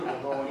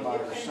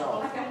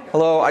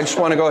Hello, I just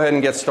want to go ahead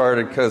and get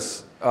started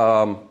because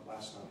I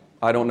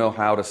don't know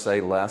how to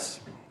say less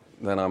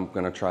than I'm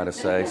going to try to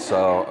say,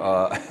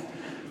 so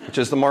which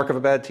is the mark of a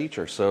bad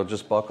teacher, so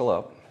just buckle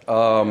up.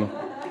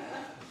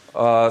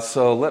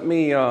 So let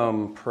me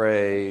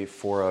pray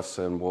for us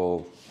and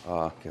we'll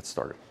get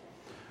started.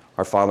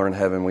 Our Father in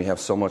heaven, we have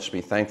so much to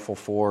be thankful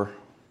for.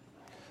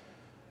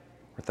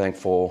 We're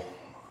thankful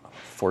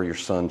for your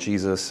Son,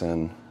 Jesus,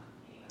 and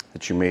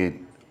that you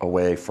made a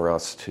way for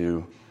us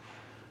to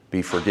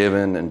be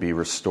forgiven and be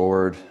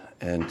restored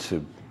and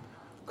to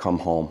come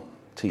home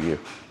to you.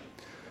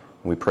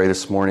 We pray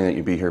this morning that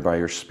you be here by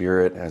your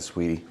Spirit as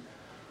we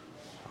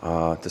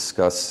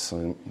discuss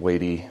some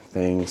weighty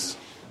things,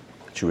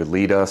 that you would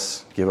lead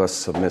us, give us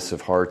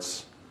submissive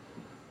hearts.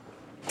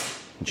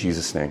 In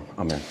Jesus' name,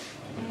 amen.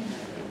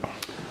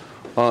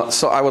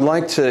 So I would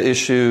like to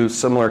issue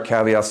similar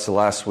caveats to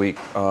last week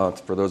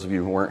for those of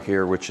you who weren't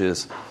here, which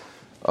is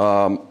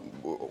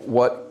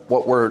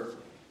what we're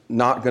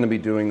not going to be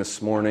doing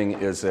this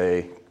morning is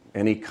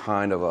any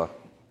kind of a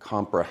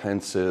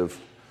comprehensive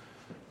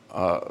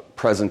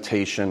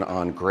presentation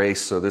on grace.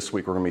 So this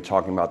week we're going to be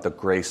talking about the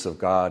grace of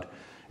God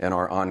in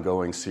our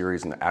ongoing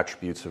series and the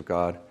attributes of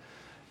God.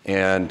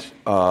 And,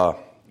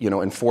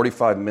 in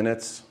 45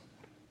 minutes,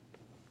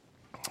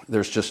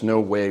 there's just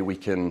no way we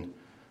can,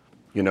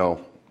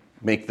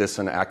 make this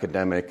an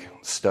academic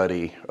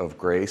study of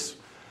grace.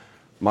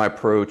 My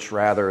approach,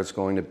 rather, is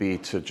going to be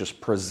to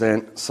just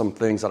present some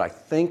things that I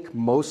think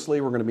mostly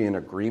we're going to be in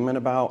agreement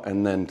about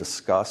and then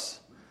discuss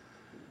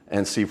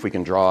and see if we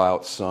can draw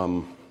out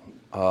some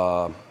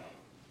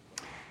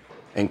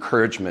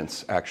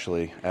encouragements,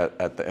 actually,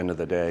 at the end of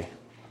the day.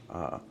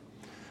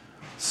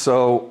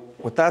 So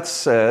with that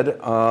said,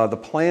 the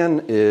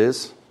plan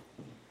is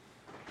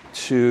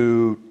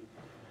to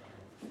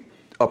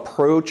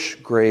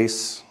approach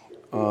grace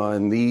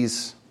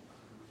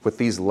with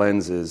these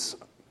lenses: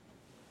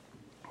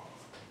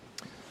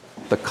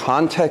 the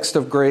context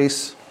of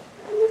grace,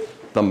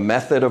 the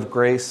method of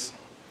grace,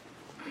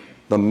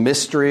 the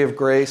mystery of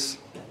grace,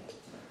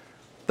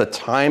 the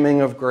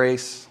timing of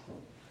grace,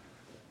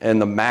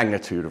 and the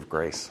magnitude of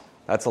grace.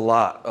 That's a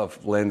lot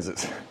of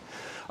lenses.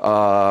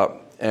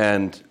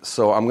 And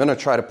so I'm going to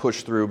try to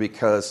push through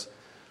because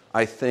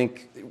I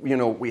think,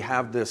 we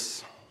have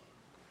this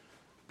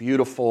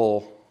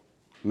beautiful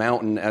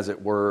mountain, as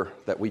it were,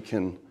 that we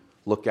can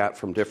look at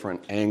from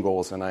different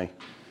angles, and I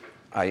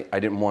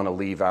didn't want to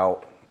leave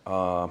out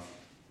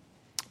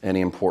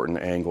any important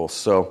angles.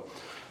 So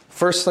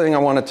first thing I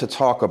wanted to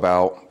talk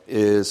about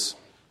is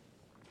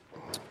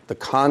the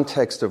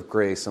context of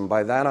grace, and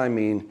by that I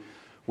mean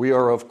we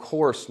are, of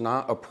course,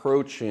 not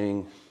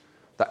approaching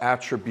the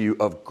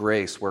attribute of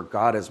grace where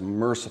God is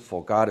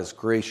merciful, God is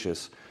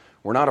gracious.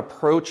 We're not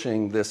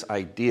approaching this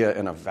idea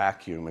in a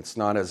vacuum. It's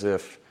not as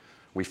if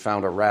we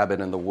found a rabbit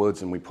in the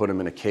woods and we put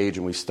him in a cage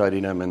and we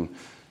studied him and,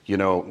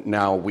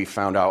 now we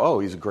found out, oh,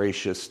 he's a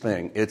gracious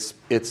thing.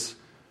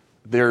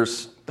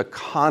 There's the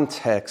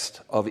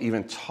context of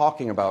even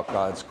talking about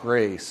God's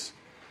grace.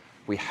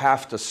 We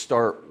have to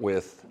start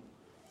with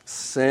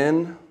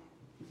sin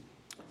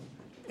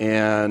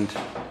and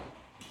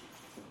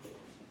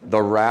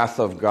the wrath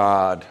of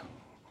God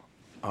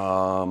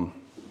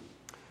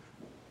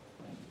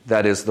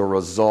that is the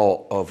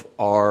result of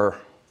our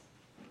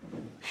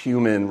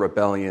human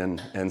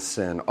rebellion and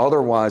sin.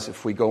 Otherwise,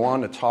 if we go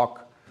on to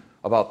talk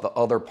about the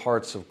other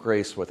parts of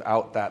grace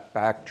without that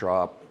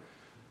backdrop,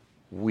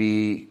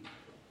 we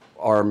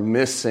are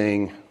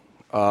missing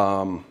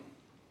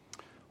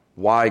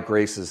why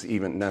grace is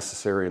even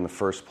necessary in the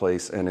first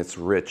place and its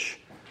rich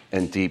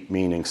and deep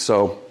meaning.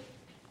 So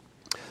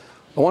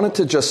I wanted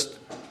to just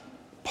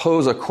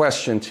pose a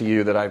question to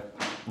you that I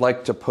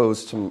like to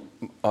pose to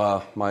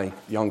my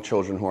young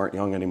children who aren't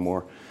young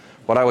anymore.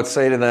 But I would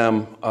say to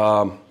them,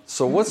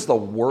 so what's the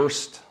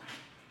worst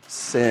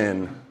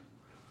sin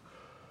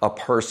a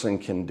person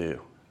can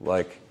do?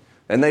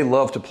 And they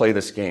love to play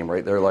this game,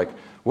 right? They're like,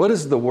 what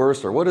is the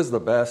worst, or what is the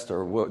best,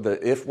 or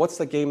what's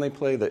the game they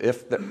play?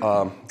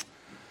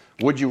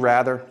 Would you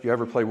rather? Do you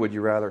ever play Would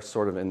You Rather?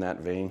 Sort of in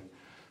that vein.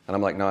 And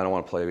I'm like, no, I don't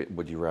want to play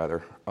Would You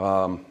Rather.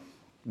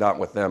 Not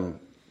with them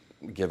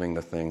giving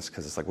the things,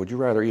 because it's like, would you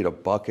rather eat a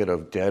bucket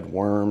of dead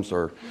worms?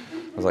 Or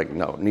I was like,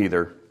 no,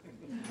 neither.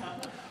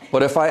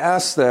 But if I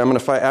ask them, and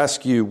if I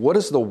ask you, what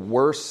is the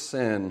worst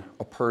sin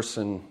a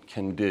person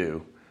can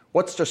do?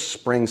 What just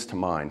springs to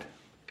mind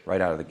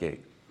right out of the gate?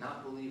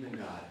 Not believe in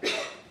God.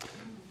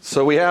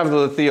 So we have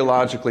the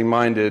theologically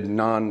minded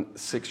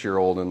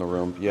non-6-year-old in the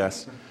room,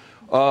 yes.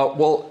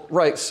 Well,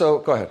 right, so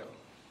go ahead.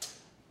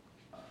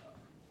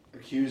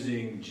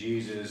 Accusing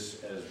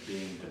Jesus as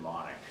being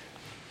demonic.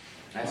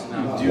 That's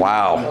not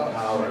wow.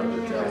 Power of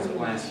the devil. That's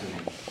blasphemy.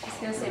 I was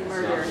going to say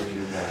murder.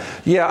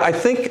 Yeah, I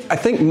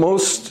think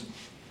most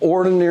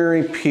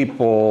ordinary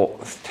people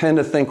tend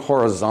to think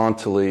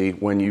horizontally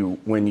when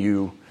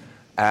you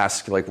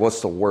ask,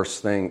 what's the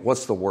worst thing?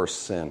 What's the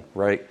worst sin,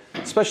 right?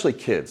 Especially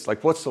kids.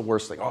 What's the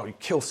worst thing? Oh, you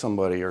kill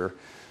somebody, or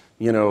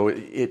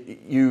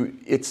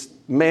it's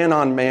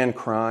man-on-man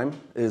crime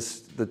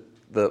is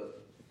the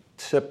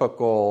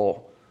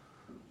typical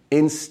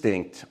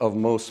instinct of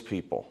most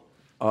people.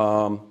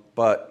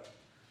 But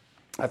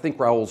I think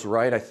Raul's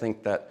right. I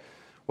think that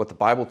what the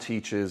Bible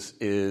teaches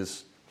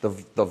is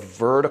the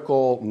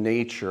vertical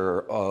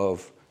nature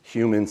of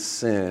human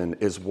sin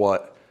is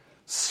what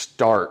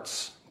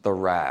starts the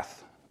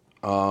wrath.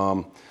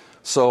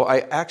 So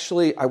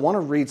I want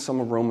to read some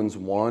of Romans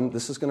 1.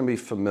 This is going to be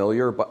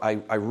familiar, but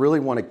I really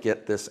want to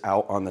get this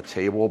out on the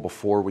table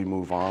before we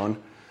move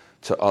on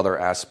to other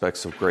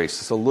aspects of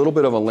grace. It's a little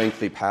bit of a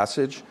lengthy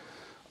passage,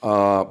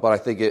 but I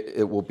think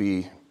it will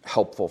be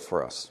helpful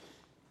for us.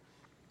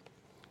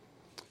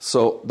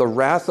 So the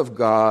wrath of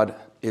God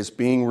is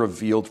being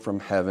revealed from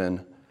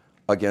heaven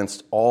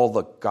against all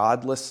the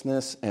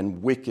godlessness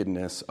and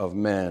wickedness of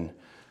men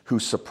who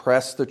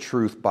suppress the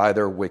truth by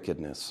their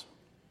wickedness.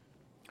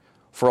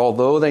 For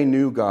although they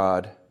knew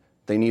God,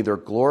 they neither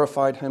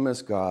glorified him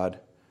as God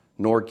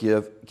nor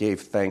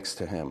gave thanks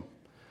to him,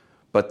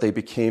 but they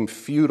became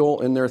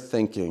futile in their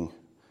thinking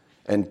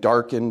and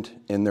darkened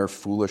in their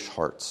foolish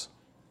hearts.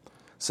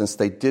 Since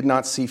they did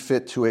not see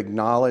fit to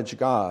acknowledge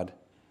God,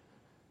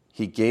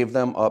 he gave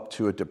them up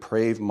to a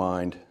depraved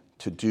mind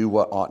to do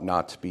what ought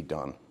not to be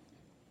done.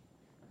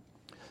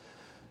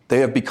 They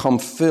have become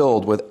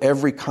filled with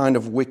every kind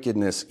of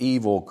wickedness,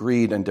 evil,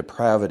 greed, and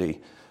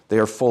depravity. They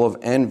are full of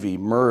envy,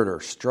 murder,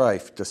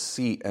 strife,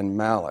 deceit, and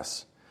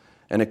malice.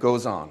 And it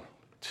goes on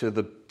to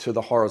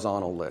the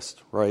horizontal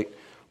list, right?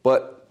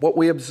 But what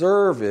we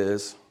observe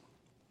is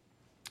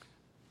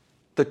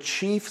the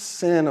chief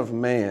sin of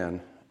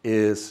man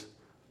is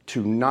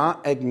to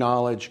not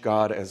acknowledge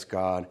God as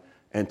God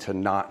and to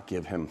not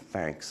give him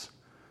thanks,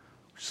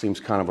 which seems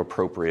kind of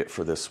appropriate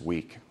for this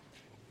week.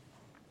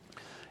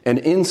 And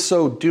in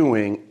so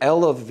doing,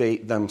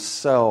 elevate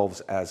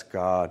themselves as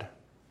God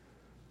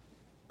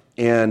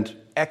and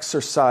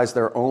exercise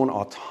their own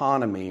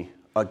autonomy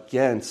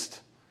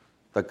against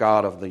the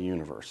God of the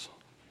universe.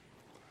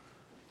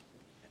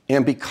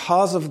 And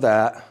because of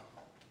that,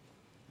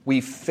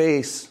 we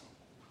face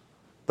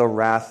the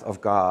wrath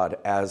of God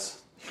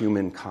as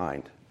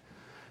humankind.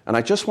 And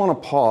I just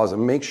want to pause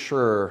and make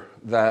sure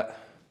that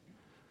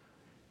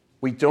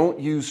we don't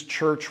use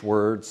church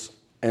words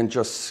and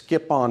just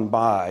skip on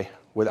by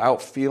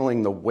without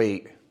feeling the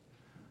weight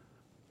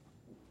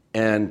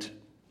and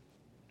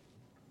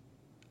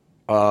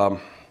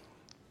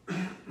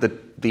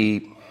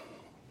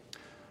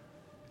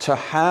to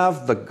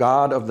have the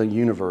God of the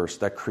universe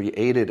that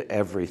created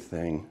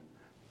everything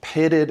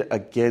pitted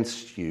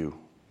against you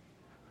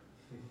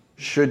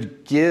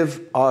should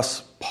give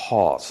us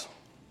pause.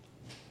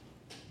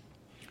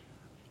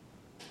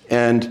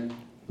 And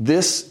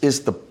this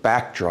is the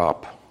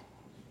backdrop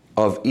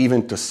of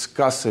even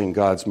discussing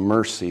God's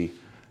mercy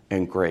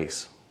and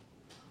grace.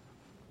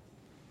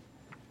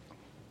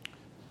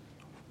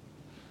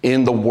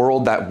 In the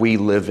world that we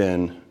live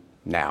in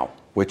now,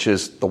 which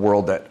is the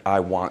world that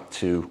I want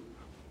to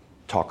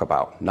talk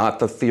about, not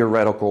the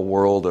theoretical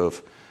world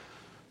of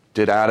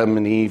did Adam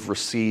and Eve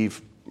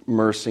receive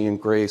mercy and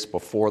grace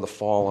before the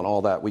fall and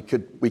all that. We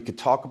could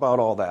talk about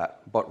all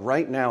that, but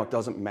right now it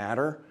doesn't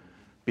matter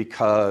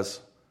because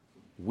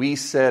we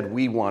said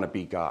we want to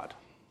be God.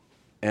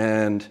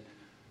 And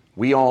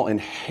we all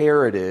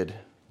inherited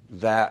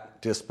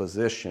that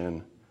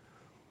disposition,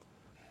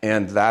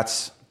 and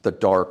that's the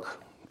dark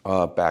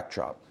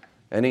backdrop.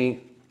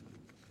 Anyone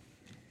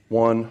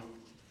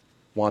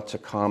want to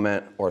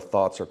comment or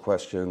thoughts or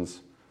questions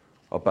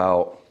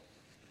about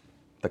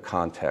the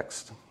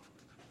context?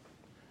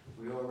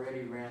 We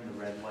already ran the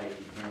red light.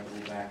 You can't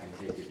go back and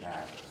take it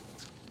back.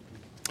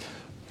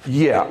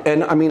 Yeah,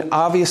 and I mean,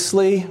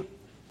 obviously,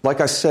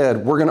 like I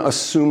said, we're going to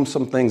assume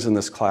some things in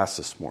this class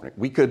this morning.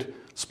 We could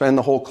spend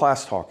the whole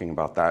class talking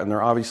about that, and there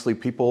are obviously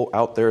people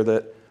out there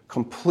that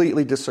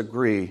completely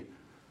disagree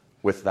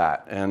with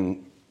that,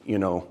 and,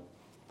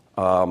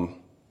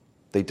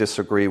 they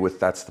disagree with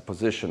that's the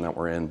position that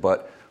we're in.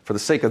 But for the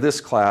sake of this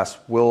class,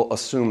 we'll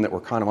assume that we're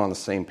kind of on the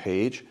same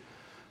page,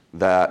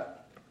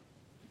 that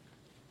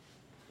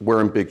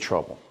we're in big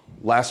trouble.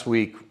 Last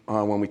week,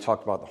 when we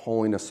talked about the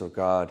holiness of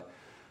God,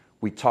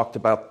 we talked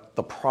about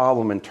the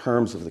problem in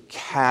terms of the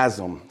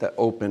chasm that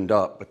opened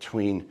up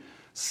between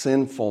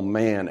sinful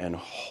man and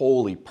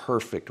holy,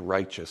 perfect,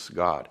 righteous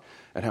God,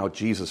 and how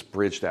Jesus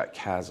bridged that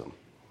chasm.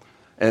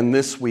 And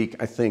this week,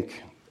 I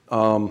think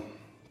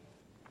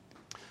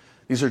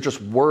these are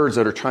just words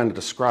that are trying to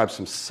describe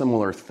some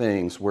similar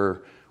things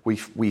where we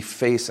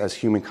face as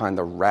humankind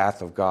the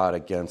wrath of God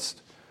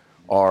against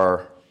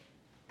our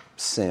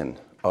sin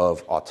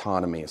of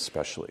autonomy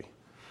especially.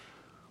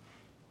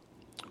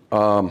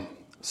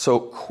 So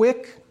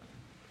quick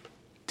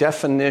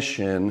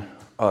definition,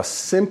 a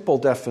simple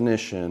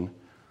definition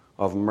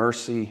of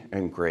mercy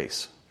and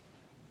grace.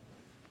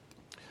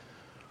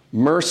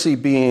 Mercy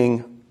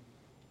being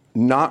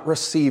not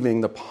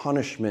receiving the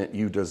punishment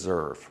you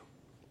deserve.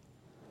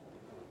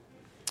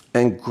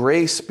 And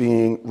grace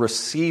being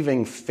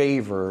receiving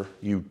favor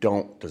you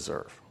don't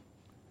deserve.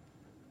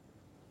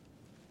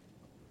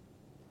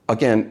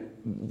 Again,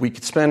 we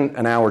could spend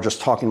an hour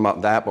just talking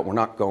about that, but we're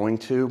not going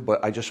to.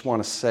 But I just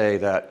want to say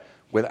that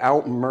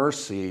without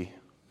mercy,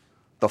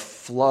 the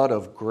flood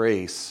of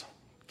grace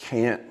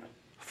can't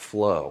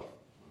flow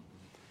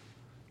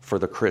for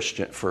the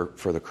Christian,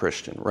 for the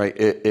Christian,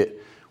 right?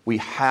 We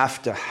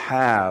have to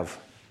have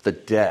the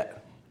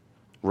debt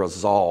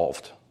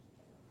resolved.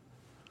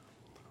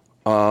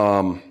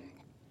 And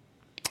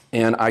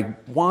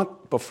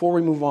before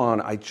we move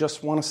on, I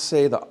just want to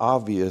say the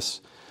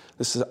obvious.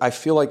 I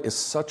feel like it's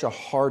such a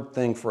hard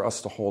thing for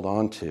us to hold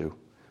on to.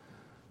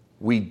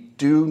 We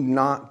do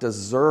not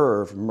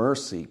deserve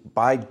mercy.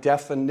 By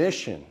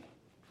definition,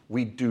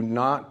 we do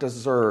not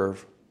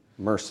deserve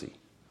mercy.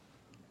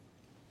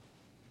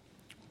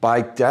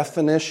 By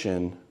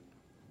definition,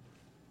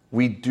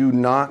 we do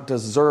not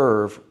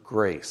deserve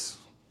grace.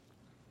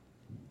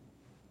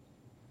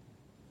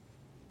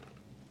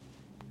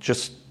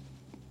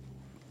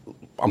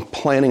 I'm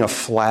planting a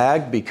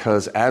flag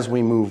because as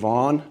we move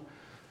on,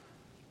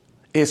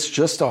 it's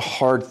just a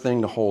hard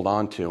thing to hold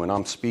on to. And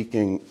I'm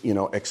speaking,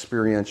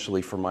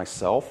 experientially for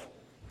myself.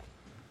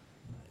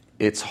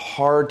 It's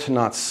hard to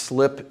not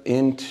slip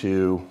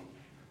into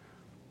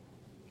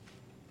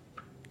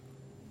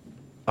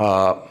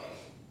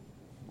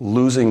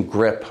losing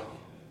grip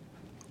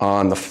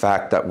on the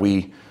fact that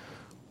we,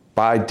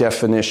 by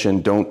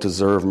definition, don't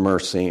deserve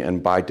mercy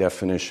and by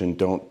definition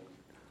don't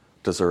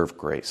deserve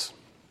grace.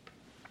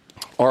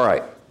 All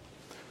right.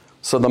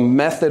 So the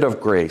method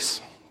of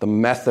grace.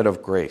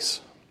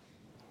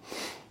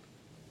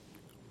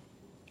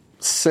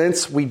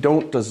 Since we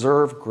don't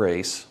deserve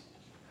grace,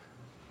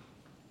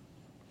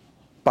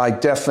 by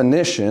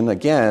definition,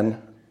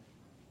 again,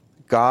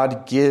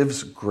 God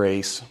gives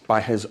grace by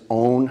his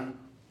own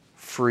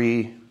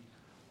free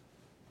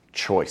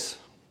choice.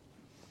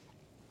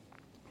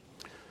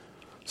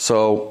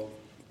 So,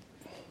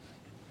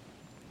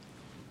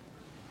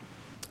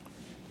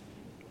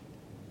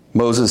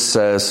 Moses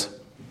says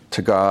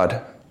to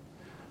God,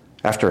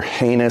 after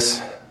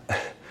heinous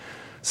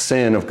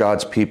sin of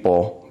God's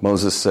people,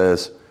 Moses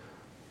says,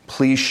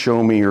 "Please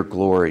show me your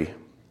glory."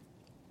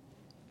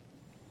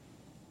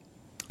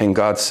 And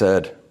God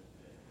said,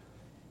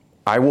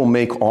 "I will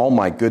make all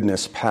my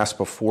goodness pass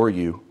before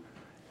you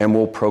and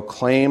will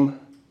proclaim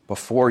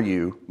before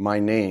you my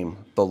name,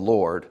 the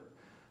Lord,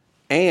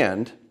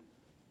 and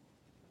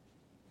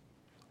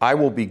I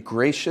will be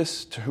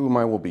gracious to whom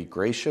I will be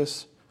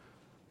gracious,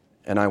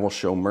 and I will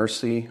show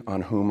mercy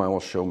on whom I will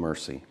show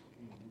mercy."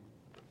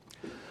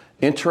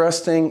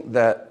 Interesting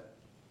that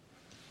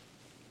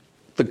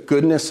the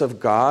goodness of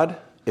God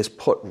is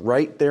put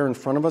right there in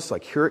front of us,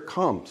 like, here it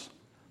comes.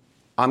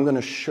 I'm going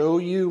to show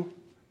you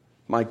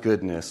my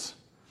goodness,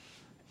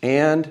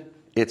 and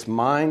it's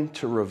mine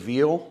to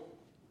reveal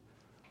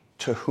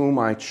to whom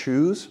I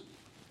choose.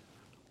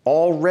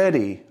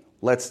 Already,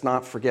 let's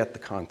not forget the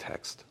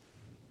context,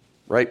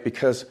 right?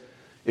 Because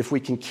if we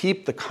can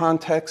keep the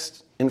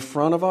context in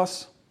front of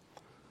us,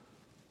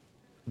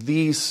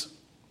 these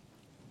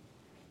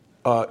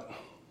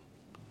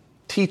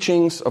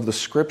teachings of the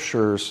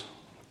Scriptures,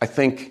 I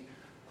think,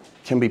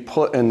 can be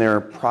put in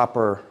their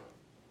proper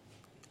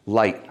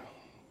light.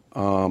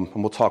 And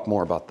we'll talk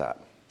more about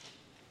that.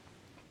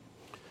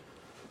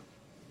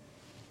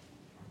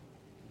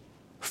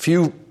 A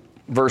few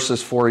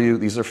verses for you.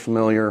 These are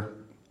familiar,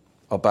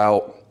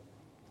 about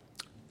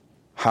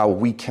how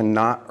we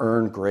cannot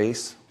earn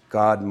grace.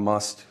 God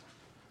must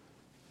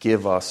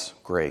give us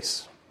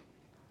grace.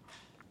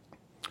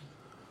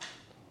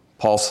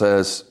 Paul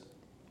says,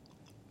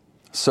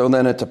 "So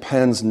then it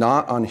depends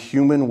not on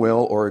human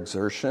will or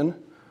exertion,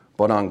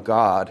 but on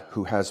God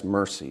who has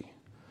mercy.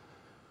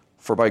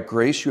 For by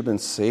grace you have been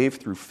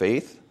saved through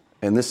faith,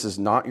 and this is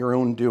not your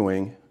own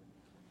doing,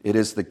 it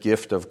is the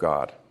gift of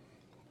God.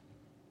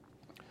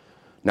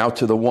 Now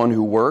to the one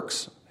who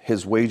works,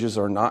 his wages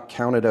are not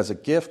counted as a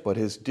gift, but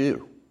his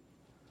due.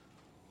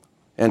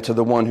 And to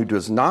the one who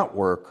does not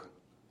work,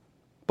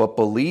 but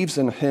believes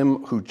in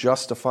him who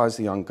justifies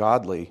the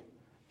ungodly,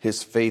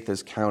 his faith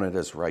is counted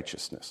as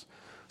righteousness."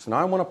 So now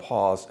I want to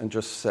pause and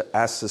just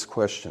ask this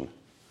question.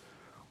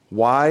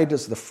 Why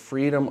does the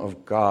freedom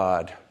of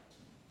God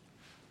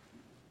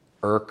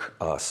irk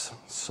us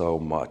so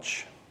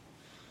much?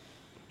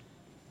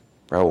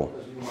 Raul.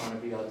 Because we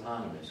want to be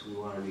autonomous. We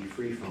want to be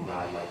free from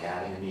God like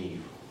Adam and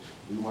Eve.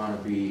 We want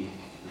to be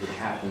the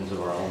captains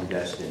of our own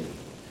destiny.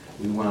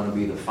 We want to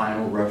be the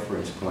final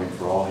reference point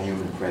for all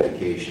human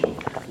predication.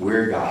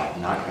 We're God,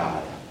 not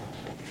God.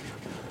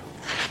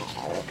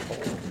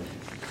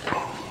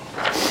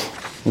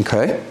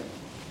 Okay.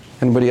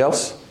 Anybody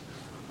else?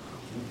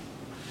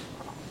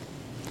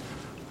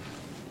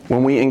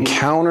 When we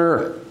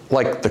encounter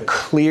like the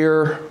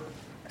clear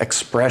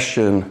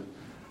expression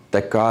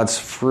that God's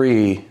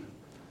free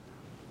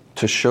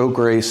to show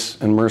grace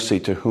and mercy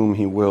to whom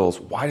he wills,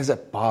 why does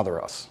that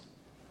bother us?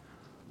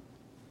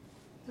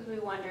 Because we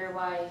wonder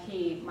why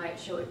he might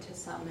show it to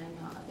some and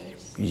not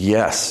others.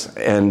 Yes,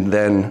 and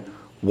then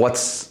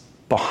what's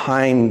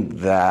behind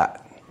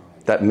that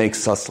that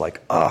makes us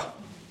like,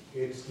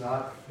 It's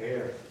not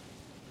fair.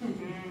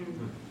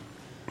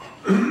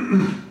 We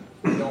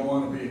don't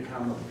want to be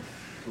accountable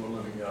to a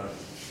living God.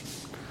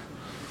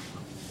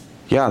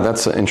 Yeah,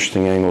 that's an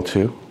interesting angle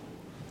too.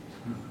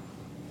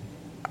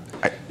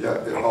 Yeah,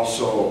 it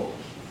also,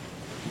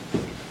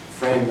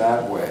 framed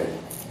that way,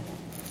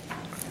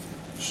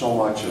 so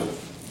much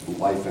of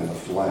life in the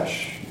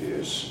flesh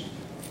is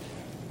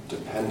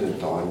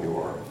dependent on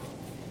your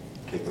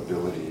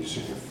capabilities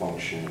and your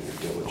function,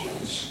 your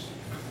diligence,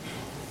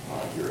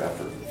 your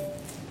effort.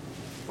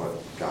 But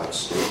God's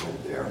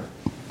statement there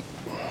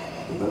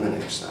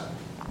eliminates that.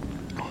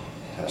 It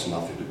has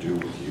nothing to do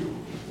with you.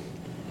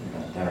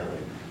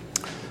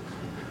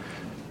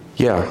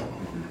 Yeah.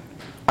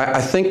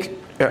 I think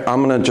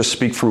I'm going to just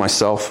speak for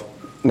myself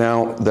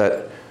now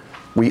that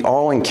we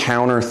all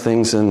encounter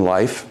things in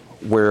life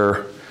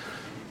where,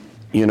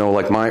 you know,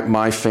 like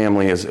my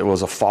family it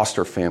was a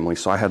foster family,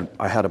 so I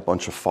had a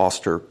bunch of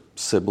foster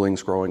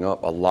siblings growing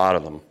up, a lot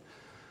of them.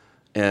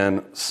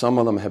 And some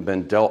of them have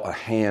been dealt a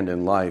hand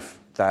in life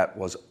that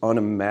was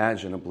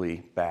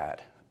unimaginably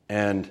bad.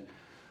 And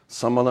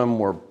some of them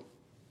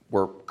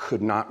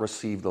could not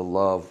receive the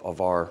love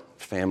of our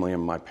family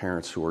and my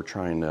parents who were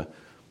trying to,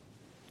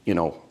 you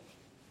know,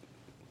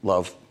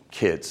 love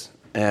kids.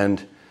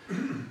 And,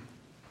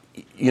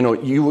 you know,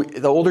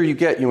 the older you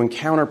get, you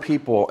encounter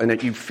people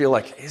and you feel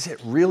like, is it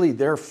really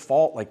their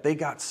fault? Like they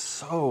got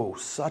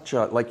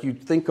like you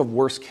think of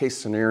worst case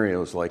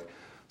scenarios, like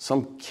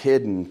some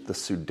kid in the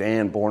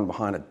Sudan born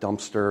behind a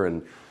dumpster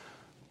and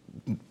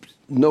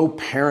no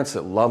parents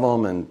that love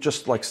them, and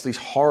just like these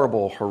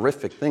horrible,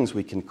 horrific things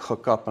we can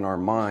cook up in our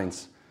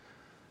minds.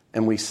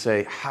 And we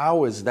say,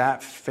 how is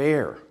that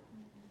fair?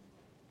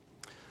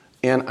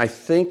 And I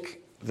think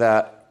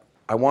that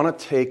I want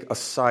to take a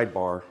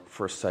sidebar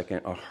for a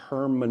second, a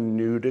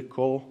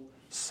hermeneutical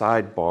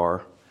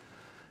sidebar,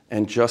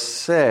 and just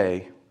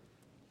say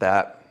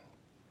that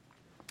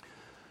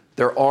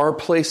there are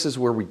places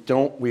where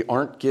we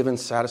aren't given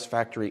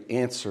satisfactory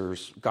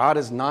answers. God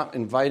is not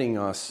inviting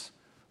us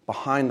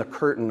behind the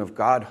curtain of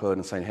godhood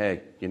and saying,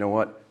 hey, you know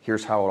what?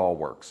 Here's how it all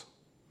works.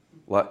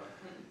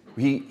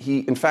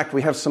 In fact,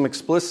 we have some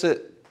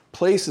explicit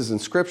places in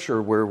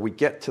Scripture where we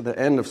get to the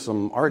end of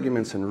some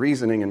arguments and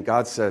reasoning, and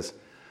God says,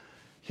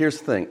 here's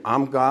the thing,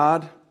 I'm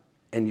God,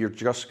 and you're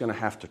just going to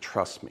have to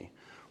trust me.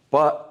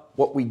 But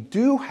what we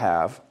do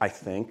have, I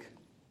think,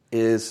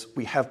 is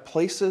we have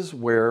places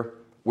where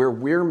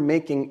we're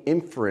making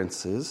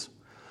inferences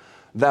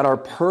that are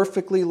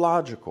perfectly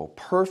logical,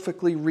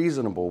 perfectly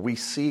reasonable. We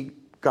see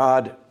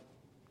God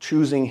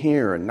choosing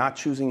here and not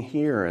choosing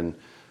here and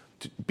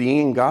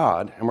being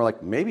God, and we're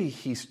like, maybe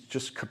he's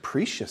just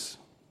capricious.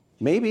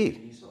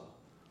 Maybe.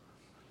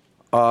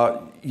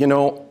 You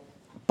know,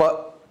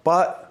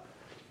 but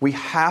we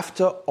have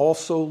to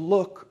also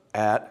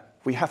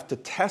we have to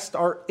test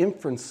our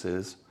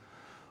inferences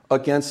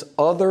against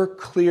other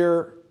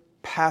clear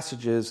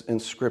passages in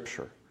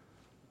Scripture.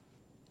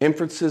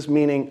 Inferences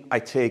meaning I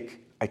take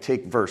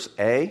verse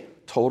A,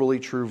 totally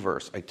true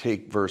verse. I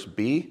take verse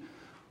B,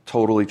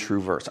 totally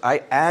true verse.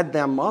 I add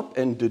them up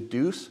and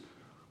deduce,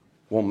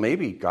 well,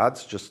 maybe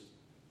God's just,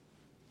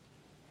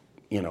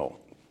 you know,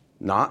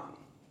 not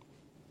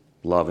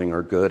loving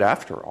or good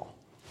after all.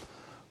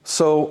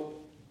 So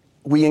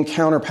we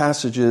encounter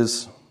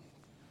passages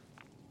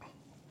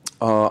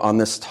on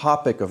this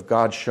topic of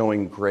God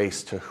showing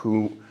grace to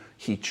who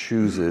he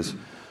chooses.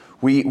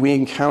 We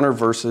encounter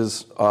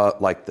verses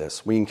like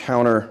this. We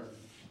encounter,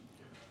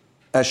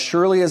 as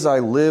surely as I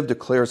live,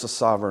 declares the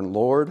sovereign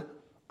Lord,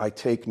 I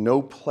take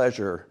no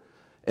pleasure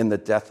in the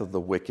death of the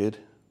wicked,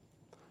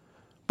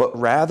 but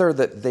rather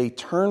that they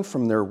turn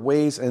from their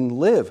ways and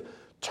live.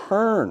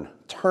 Turn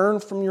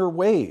from your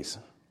ways.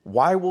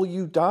 Why will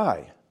you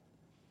die?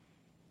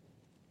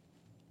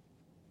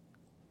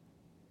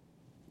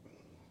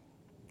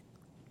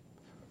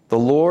 The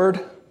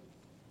Lord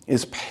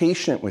is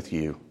patient with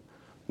you,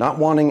 not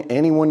wanting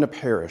anyone to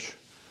perish,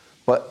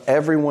 but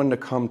everyone to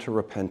come to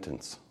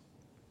repentance.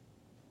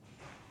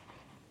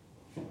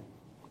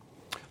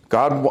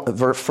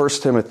 1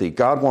 Timothy,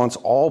 God wants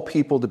all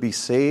people to be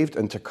saved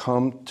and to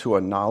come to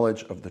a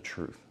knowledge of the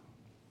truth.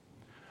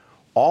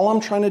 All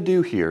I'm trying to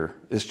do here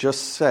is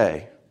just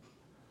say,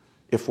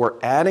 if we're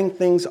adding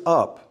things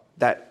up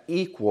that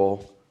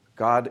equal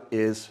God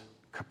is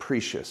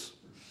capricious,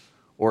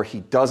 or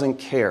he doesn't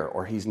care,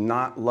 or he's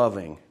not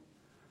loving,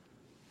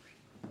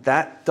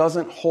 that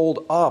doesn't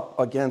hold up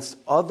against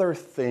other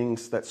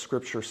things that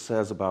Scripture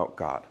says about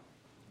God.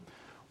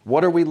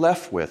 What are we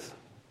left with?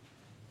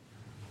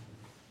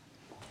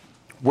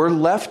 We're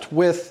left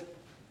with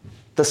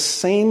the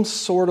same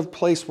sort of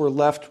place we're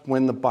left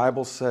when the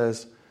Bible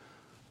says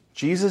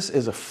Jesus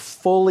is a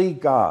fully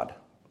God.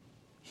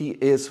 He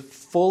is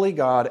fully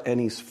God and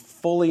he's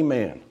fully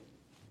man.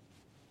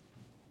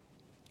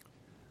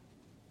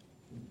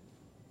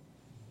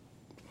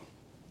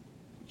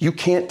 You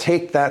can't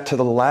take that to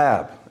the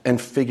lab and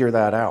figure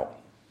that out.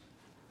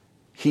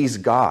 He's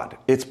God.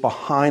 It's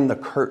behind the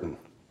curtain.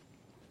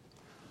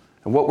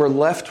 And what we're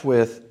left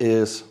with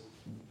is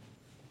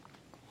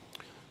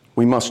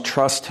we must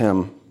trust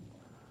him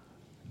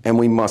and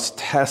we must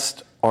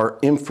test are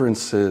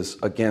inferences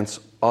against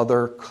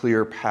other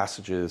clear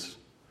passages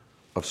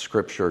of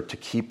Scripture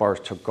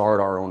to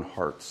guard our own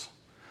hearts.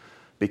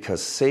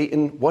 Because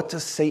what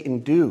does Satan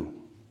do?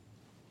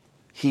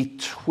 He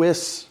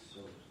twists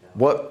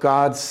what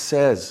God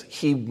says.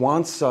 He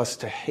wants us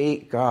to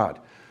hate God.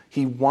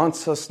 He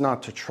wants us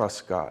not to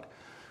trust God.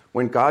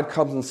 When God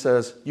comes and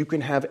says, you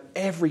can have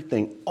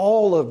everything,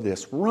 all of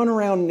this, run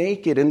around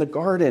naked in the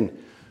garden,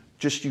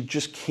 you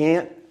just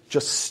can't,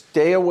 just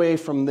stay away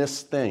from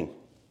this thing.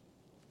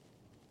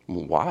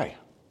 Why?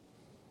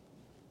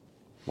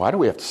 Why do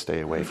we have to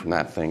stay away from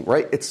that thing,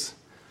 right?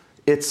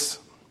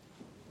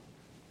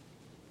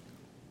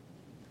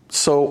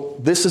 So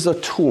this is a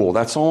tool.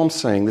 That's all I'm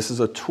saying. This is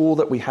a tool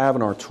that we have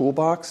in our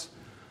toolbox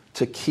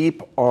to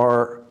keep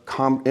our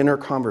inner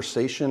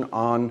conversation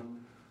on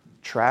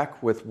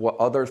track with what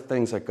other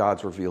things that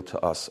God's revealed to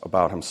us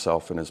about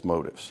himself and his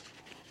motives.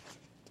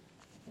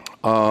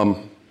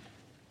 All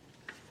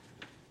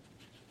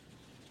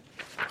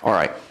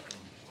right.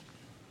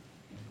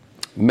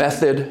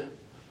 Method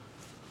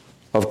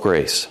of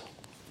grace.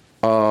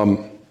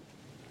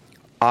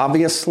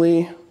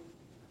 Obviously,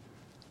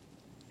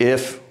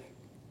 if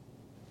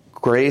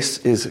grace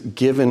is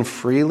given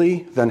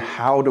freely, then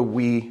how do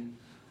we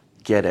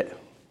get it?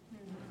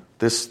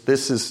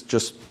 This is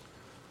just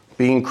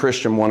being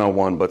Christian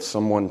 101, but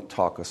someone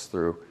talk us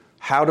through.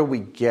 How do we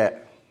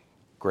get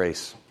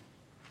grace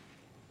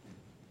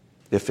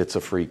if it's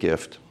a free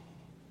gift?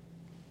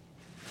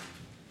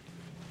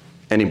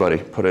 Anybody,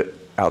 put it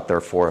out there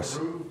for us.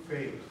 Through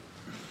faith.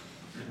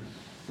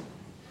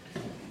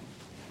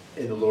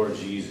 In the Lord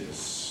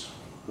Jesus,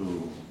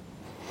 who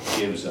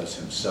gives us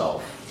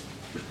himself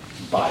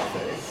by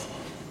faith.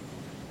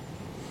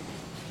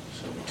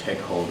 So we take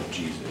hold of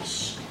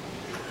Jesus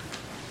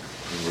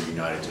and we're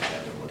united to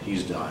him and what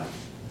he's done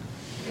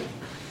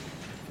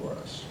for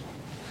us.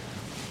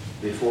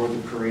 Before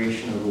the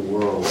creation of the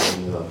world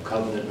and the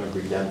covenant of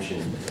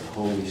redemption, the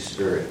Holy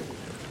Spirit,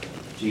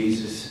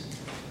 Jesus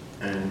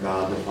and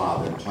God the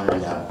Father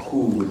planned out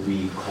who would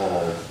be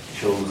called,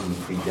 chosen,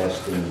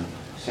 predestined,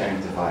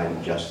 sanctified,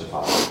 and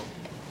justified,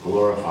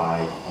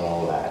 glorified,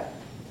 all that.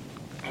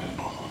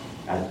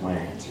 That's my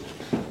answer.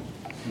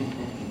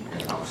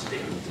 And I'm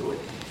sticking to it.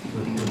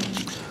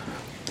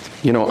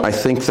 You know, I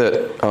think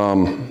that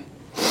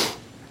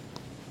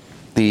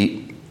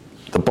the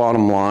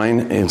bottom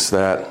line is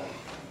that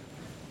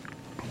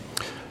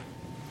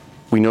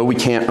we know we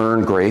can't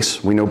earn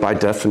grace. We know by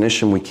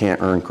definition we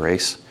can't earn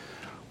grace.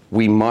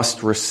 We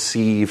must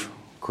receive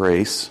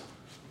grace.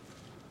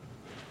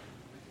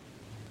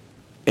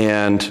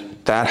 And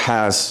that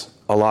has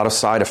a lot of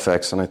side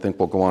effects, and I think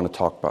we'll go on to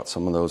talk about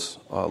some of those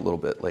a little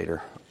bit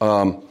later.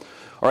 All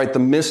right, the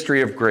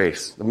mystery of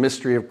grace. The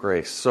mystery of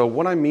grace. So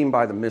what I mean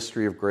by the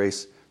mystery of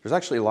grace, there's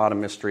actually a lot of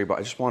mystery, but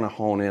I just want to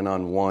hone in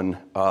on one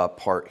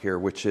part here,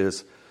 which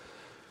is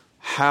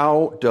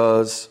how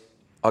does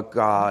a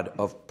God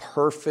of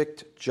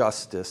perfect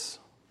justice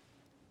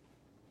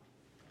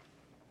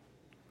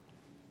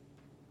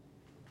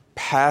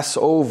pass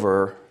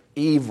over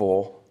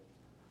evil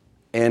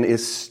and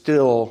is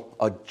still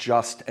a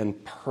just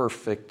and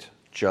perfect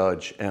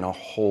judge and a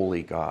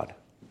holy God?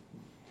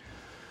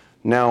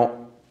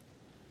 Now,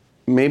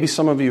 maybe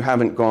some of you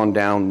haven't gone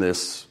down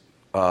this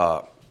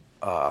line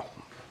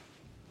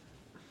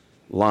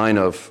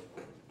of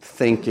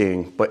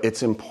thinking, but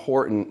it's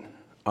important.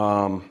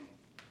 I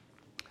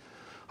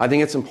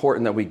think it's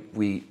important that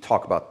we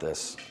talk about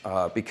this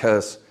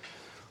because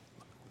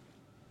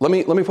let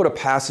me put a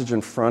passage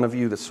in front of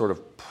you that sort of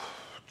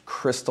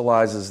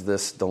crystallizes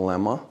this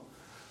dilemma,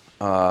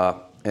 and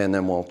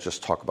then we'll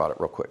just talk about it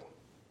real quick.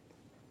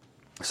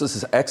 So this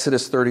is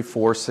Exodus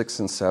 34, 6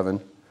 and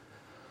 7.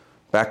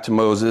 Back to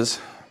Moses,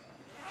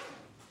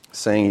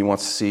 saying he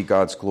wants to see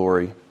God's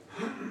glory.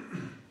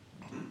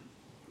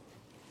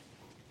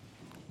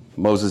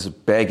 Moses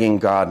begging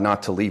God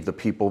not to leave the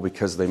people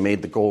because they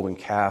made the golden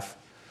calf,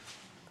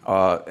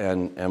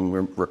 and we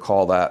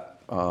recall that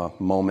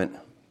moment.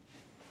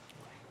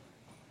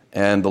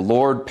 And the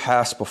Lord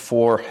passed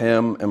before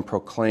him and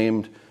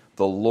proclaimed,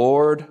 the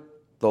Lord,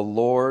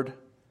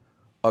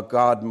 a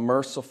God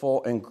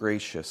merciful and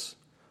gracious,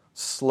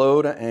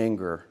 slow to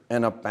anger,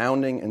 and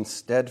abounding in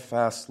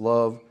steadfast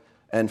love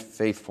and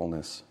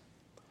faithfulness,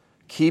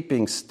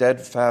 keeping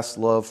steadfast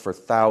love for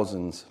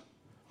thousands,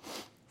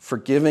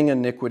 forgiving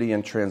iniquity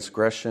and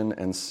transgression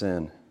and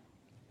sin.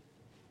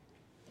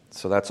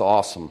 So that's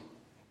awesome.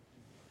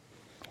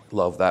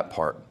 Love that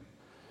part.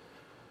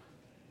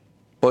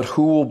 But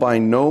who will by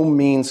no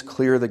means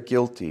clear the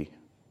guilty,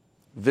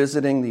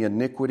 visiting the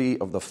iniquity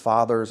of the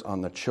fathers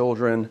on the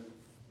children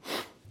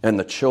and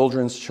the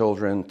children's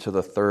children to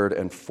the third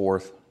and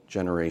fourth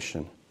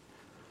generation.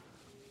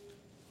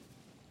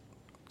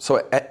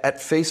 So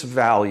at face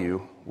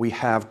value, we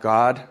have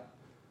God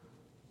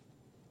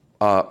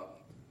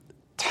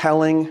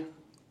telling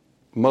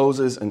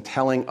Moses and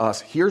telling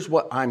us, here's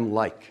what I'm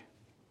like.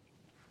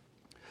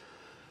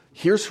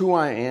 Here's who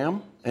I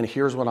am, and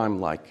here's what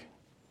I'm like.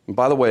 And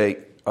by the way,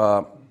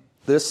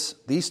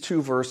 these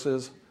two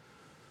verses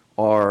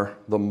are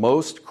the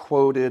most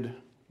quoted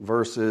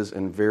verses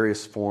in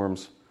various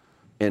forms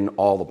in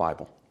all the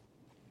Bible.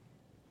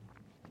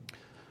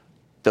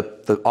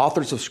 The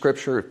authors of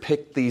Scripture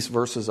picked these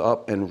verses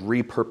up and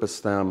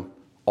repurposed them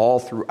all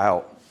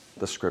throughout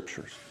the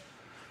Scriptures.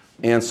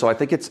 And so I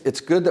think it's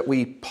good that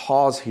we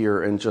pause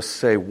here and just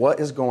say, what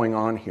is going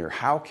on here?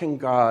 How can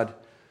God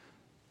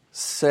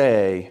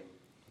say,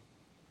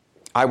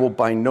 I will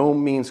by no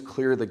means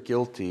clear the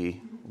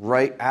guilty,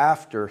 right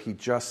after he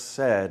just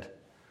said,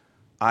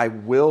 I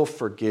will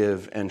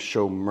forgive and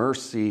show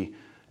mercy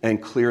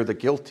and clear the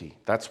guilty?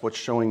 That's what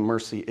showing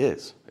mercy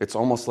is. It's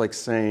almost like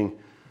saying,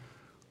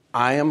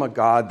 I am a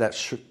God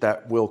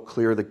that will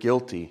clear the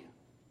guilty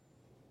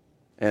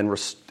and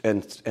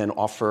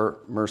offer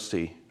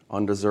mercy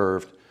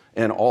undeserved,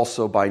 and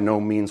also by no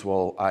means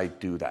will I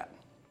do that.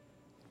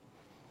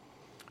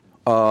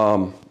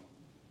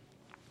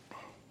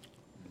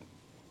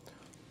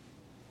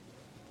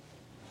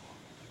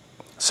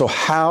 So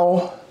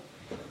how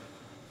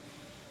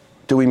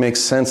do we make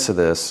sense of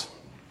this?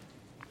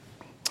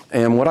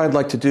 And what I'd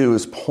like to do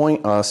is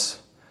point us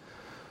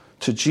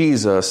to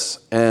Jesus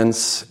and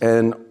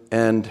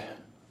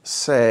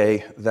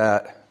say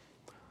that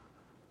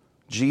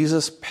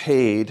Jesus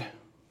paid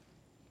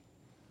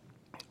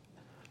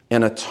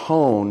and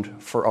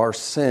atoned for our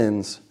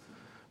sins,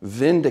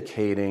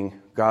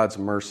 vindicating God's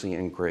mercy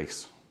and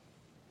grace.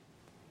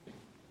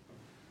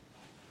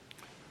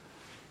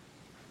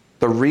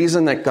 The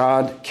reason that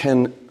God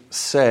can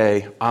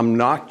say, I'm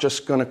not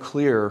just going to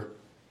clear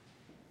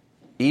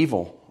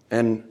evil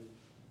and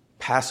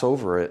pass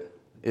over it,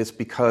 is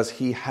because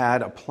he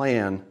had a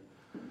plan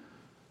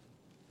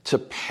to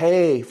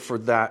pay for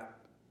that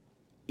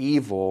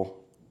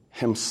evil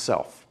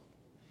himself.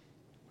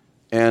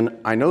 And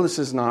I know this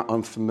is not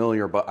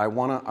unfamiliar, but I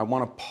want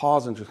to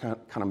pause and just kind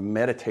of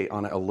meditate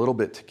on it a little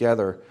bit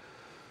together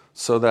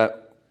so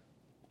that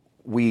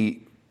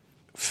we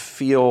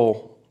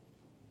feel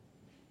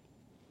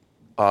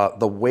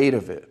the weight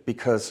of it,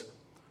 because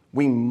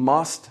we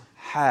must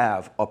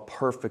have a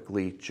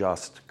perfectly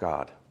just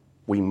God.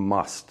 We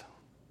must.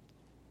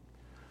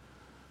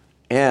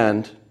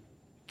 And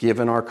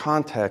given our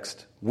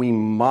context, we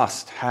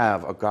must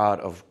have a God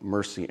of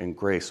mercy and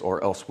grace,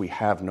 or else we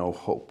have no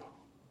hope.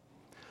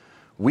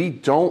 We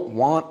don't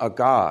want a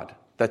God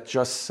that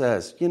just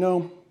says,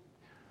 you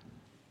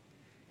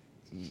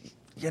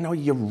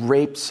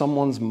raped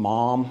someone's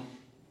mom,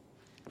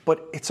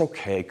 but it's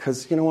okay,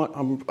 because you know what,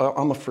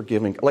 I'm a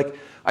forgiving.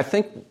 I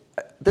think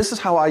this is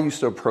how I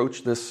used to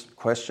approach this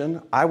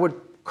question. I would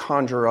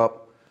conjure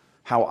up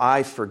how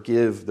I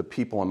forgive the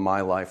people in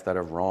my life that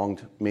have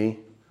wronged me.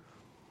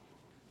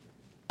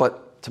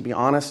 But to be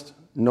honest,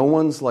 no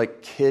one's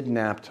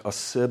kidnapped a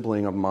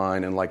sibling of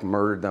mine and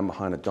murdered them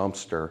behind a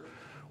dumpster.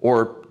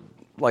 Or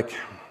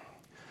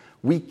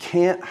we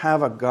can't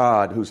have a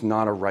God who's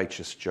not a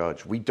righteous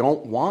judge. We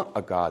don't want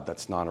a God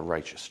that's not a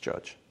righteous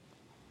judge.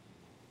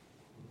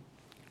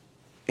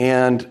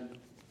 And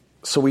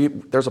so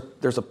there's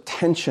a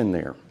tension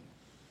there.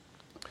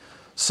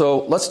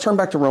 So let's turn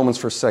back to Romans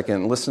for a second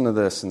and listen to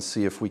this and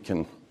see if we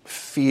can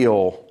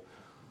feel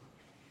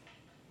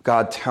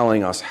God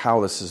telling us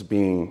how this is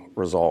being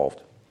resolved.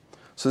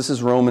 So this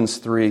is Romans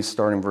 3,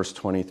 starting verse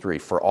 23.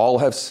 For all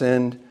have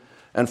sinned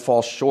and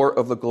fall short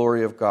of the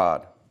glory of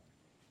God.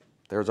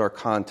 There's our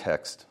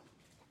context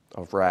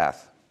of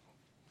wrath.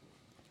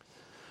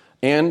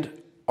 And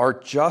are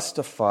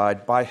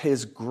justified by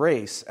his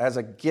grace as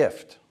a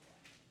gift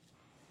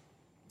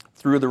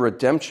through the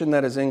redemption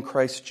that is in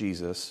Christ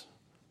Jesus,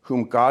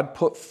 whom God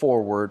put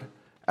forward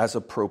as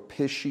a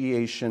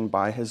propitiation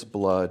by his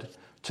blood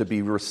to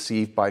be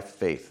received by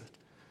faith.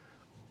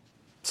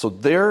 So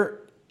there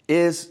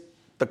is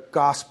the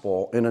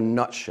gospel in a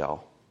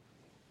nutshell.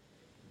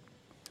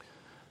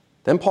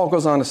 Then Paul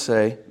goes on to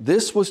say,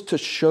 this was to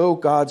show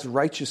God's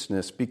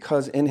righteousness,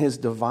 because in his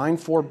divine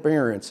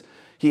forbearance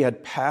he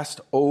had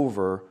passed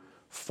over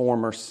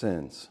former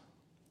sins.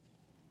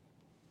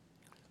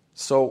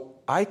 So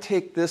I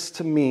take this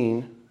to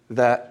mean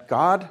that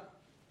God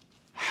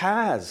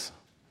has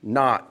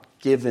not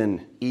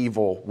given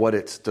evil what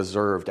it's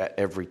deserved at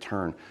every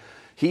turn.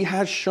 He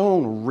has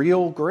shown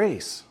real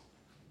grace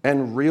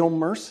and real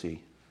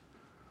mercy.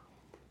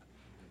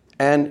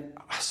 And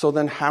so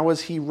then how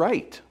is he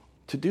right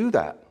to do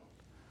that?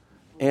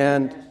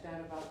 And ask that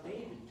about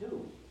David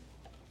too.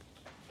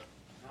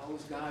 How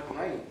is God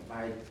right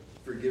by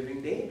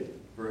forgiving David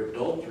for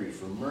adultery,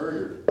 for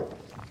murder?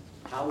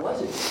 How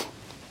was it?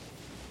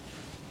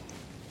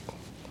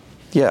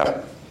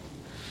 yeah.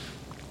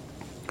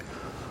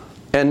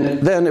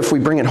 And then if we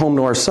bring it home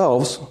to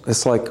ourselves,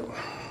 it's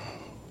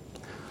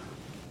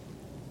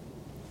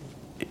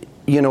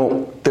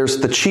there's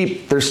the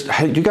cheap,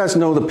 you guys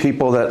know the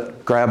people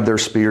that grab their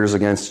spears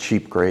against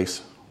cheap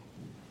grace?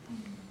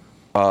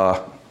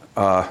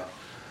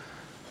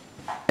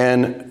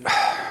 And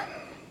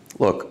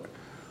look,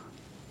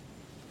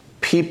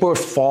 people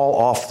fall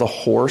off the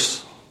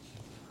horse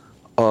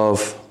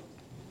of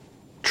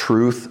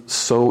truth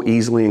so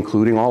easily,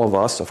 including all of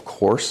us, of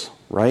course,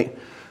 right?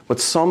 But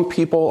some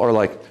people are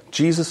like,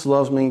 Jesus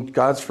loves me,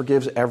 God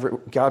forgives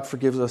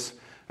us,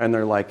 and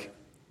they're like,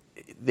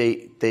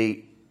 they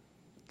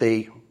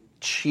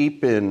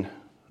cheapen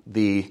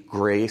the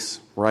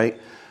grace,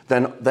 right?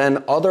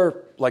 Then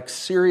other like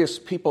serious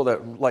people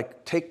that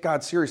like take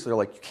God seriously, they're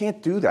like, you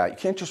can't do that. You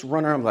can't just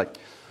run around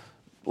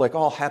like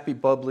all happy,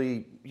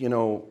 bubbly,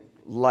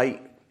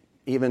 light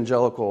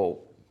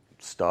evangelical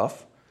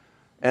stuff.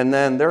 And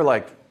then they're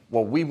like,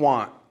 well, we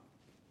want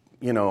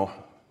to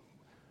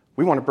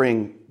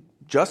bring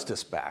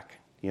justice back,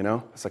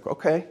 It's like,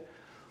 okay.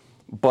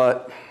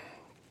 But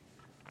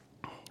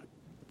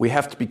we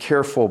have to be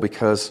careful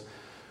because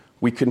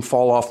we can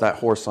fall off that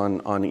horse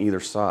on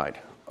either side.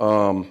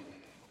 I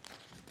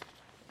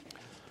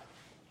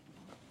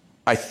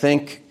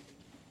think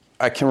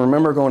I can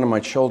remember going to my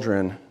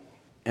children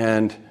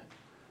and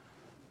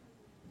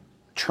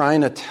trying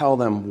to tell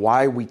them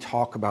why we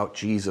talk about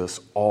Jesus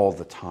all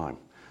the time,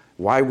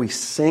 why we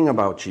sing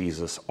about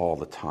Jesus all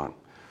the time.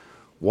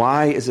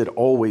 Why is it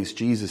always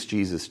Jesus,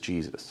 Jesus,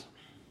 Jesus?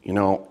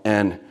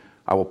 And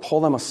I will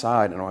pull them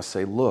aside and I'll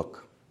say,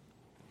 look,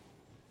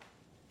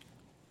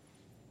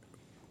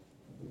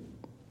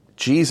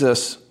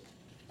 Jesus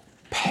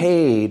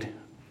paid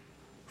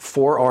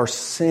for our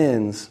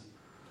sins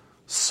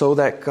so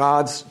that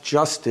God's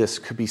justice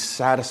could be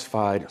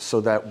satisfied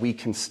so that we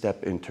can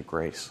step into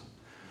grace.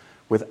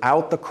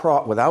 Without the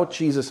cross, without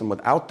Jesus and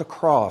without the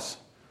cross,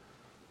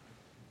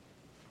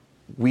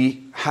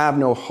 we have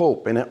no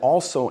hope. And it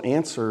also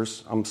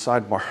answers, I'm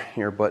sidebar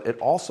here, but it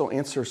also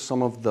answers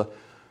some of the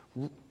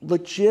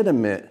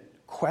legitimate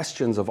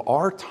questions of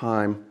our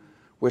time,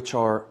 which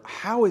are,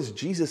 how is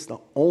Jesus the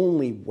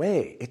only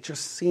way? It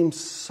just seems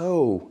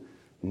so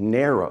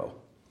narrow,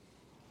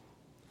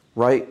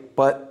 right?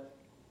 But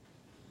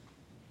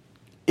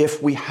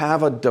if we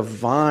have a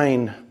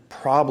divine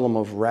problem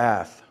of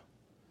wrath,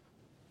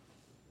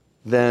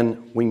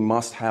 then we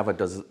must have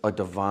a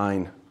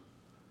divine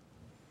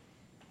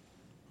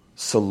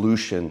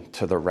solution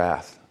to the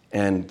wrath.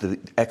 And the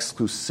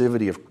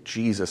exclusivity of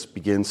Jesus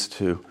begins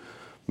to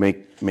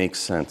make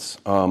sense.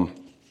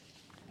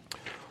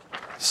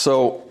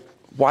 So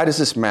why does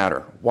this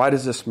matter? Why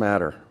does this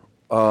matter?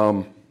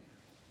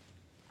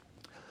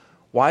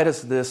 Why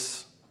does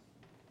this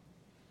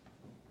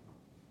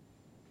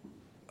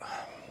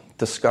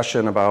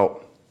discussion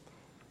about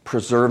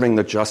preserving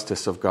the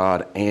justice of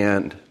God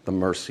and the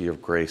mercy of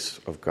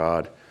grace of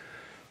God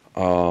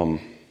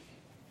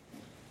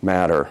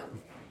matter?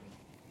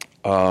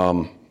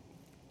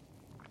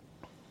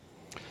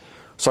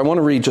 So I want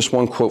to read just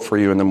one quote for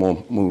you and then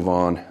we'll move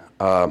on.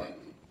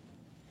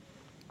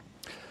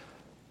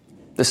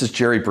 This is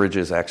Jerry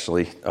Bridges,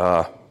 actually,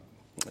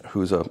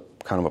 who's a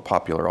kind of a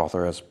popular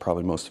author, as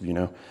probably most of you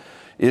know.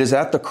 It is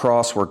at the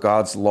cross where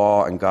God's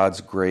law and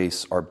God's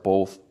grace are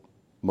both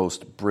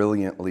most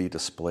brilliantly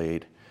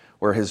displayed,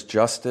 where his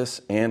justice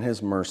and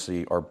his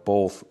mercy are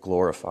both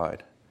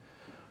glorified.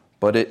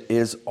 But it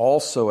is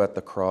also at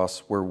the cross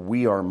where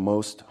we are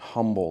most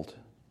humbled.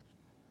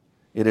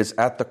 It is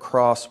at the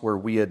cross where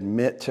we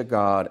admit to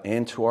God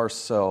and to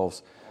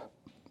ourselves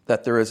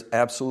that there is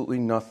absolutely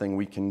nothing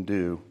we can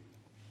do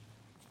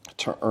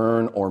to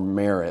earn or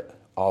merit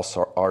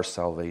also our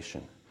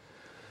salvation.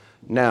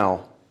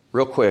 Now,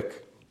 real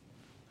quick,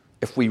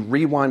 if we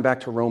rewind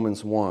back to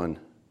Romans 1,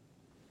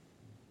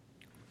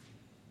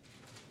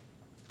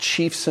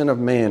 chief sin of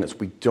man is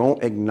we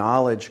don't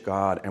acknowledge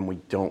God and we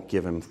don't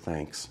give him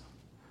thanks.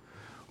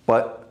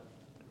 But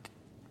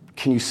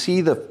can you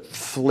see the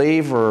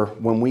flavor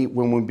when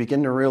we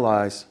begin to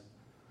realize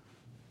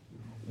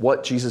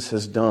what Jesus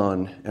has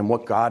done and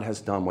what God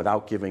has done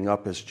without giving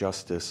up his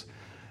justice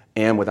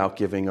and without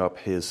giving up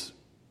his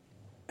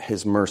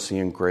mercy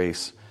and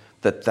grace,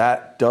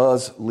 that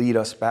does lead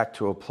us back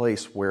to a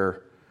place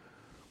where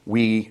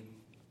we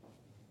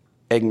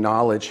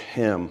acknowledge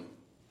him.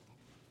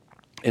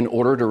 In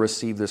order to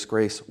receive this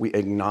grace, we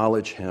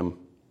acknowledge him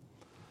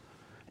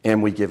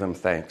and we give him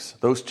thanks.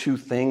 Those two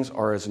things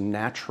are as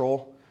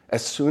natural.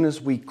 As soon as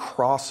we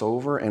cross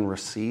over and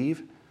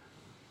receive,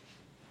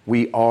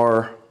 we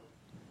are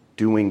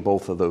doing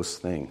both of those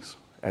things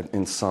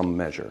in some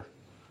measure.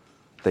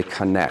 They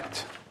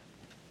connect.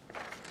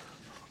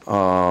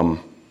 Okay.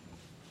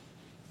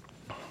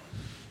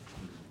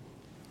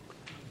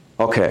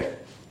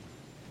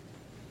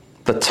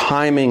 The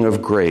timing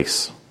of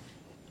grace.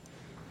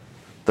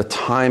 The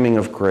timing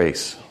of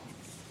grace.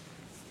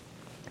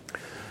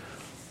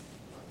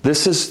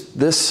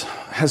 This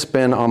has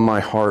been on my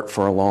heart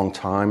for a long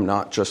time,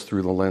 not just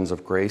through the lens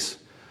of grace,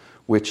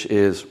 which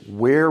is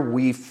where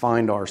we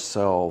find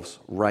ourselves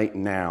right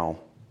now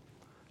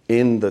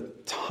in the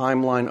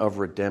timeline of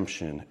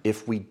redemption.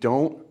 If we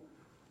don't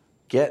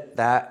get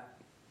that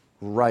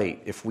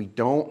right, if we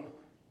don't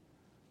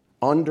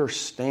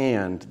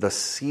understand the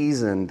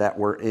season that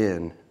we're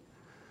in,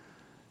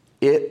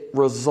 it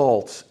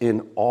results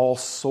in all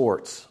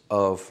sorts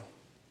of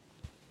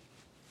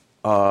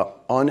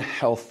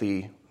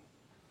unhealthy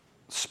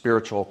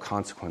spiritual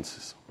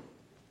consequences.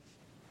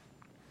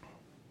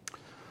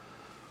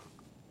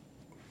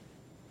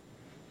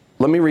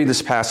 let me read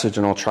this passage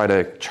and I'll try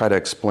to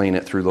explain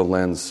it through the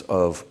lens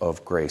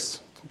of grace.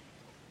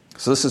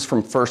 So this is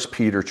from 1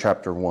 Peter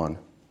chapter 1,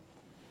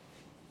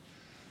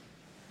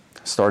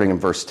 starting in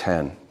verse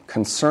 10.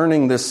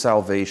 Concerning this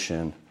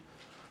salvation,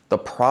 the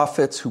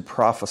prophets who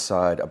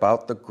prophesied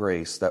about the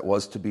grace that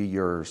was to be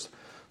yours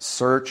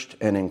searched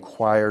and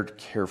inquired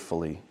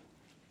carefully,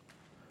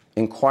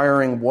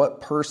 inquiring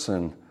what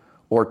person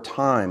or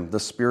time the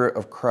Spirit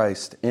of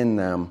Christ in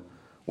them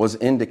was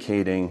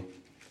indicating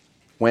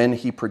when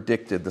he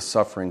predicted the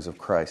sufferings of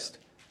Christ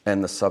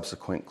and the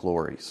subsequent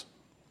glories.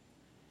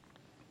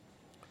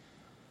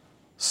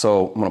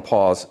 So I'm going to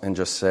pause and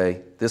just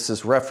say, this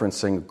is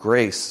referencing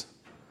grace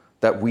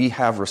that we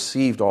have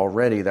received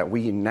already, that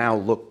we now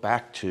look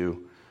back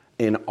to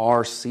in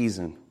our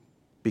season,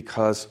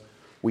 because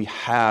we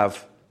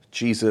have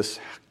Jesus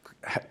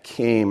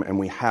came and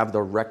we have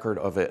the record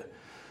of it,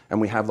 and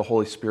we have the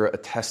Holy Spirit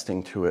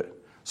attesting to it.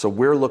 So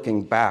we're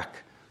looking back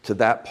to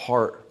that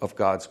part of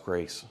God's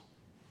grace.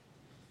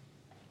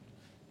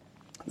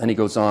 Then he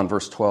goes on,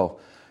 verse 12.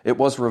 It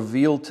was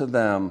revealed to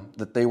them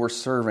that they were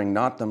serving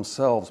not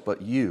themselves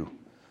but you,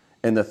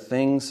 and the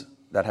things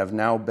that have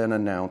now been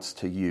announced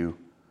to you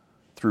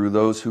through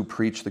those who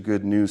preach the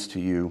good news to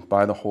you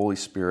by the Holy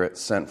Spirit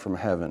sent from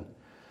heaven,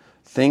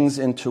 things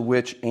into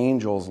which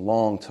angels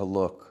long to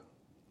look.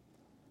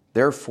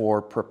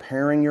 Therefore,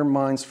 preparing your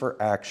minds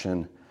for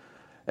action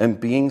and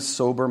being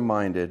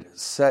sober-minded,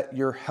 set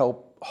your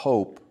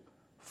hope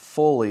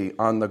fully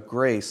on the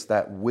grace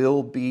that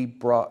will be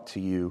brought to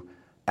you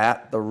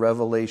at the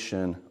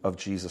revelation of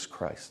Jesus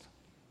Christ.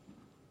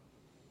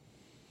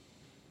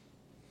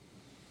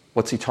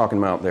 What's he talking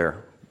about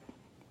there,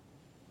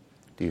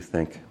 do you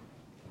think?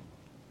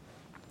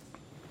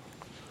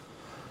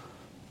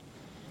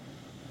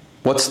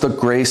 What's the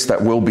grace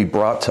that will be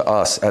brought to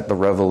us at the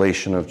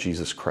revelation of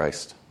Jesus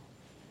Christ?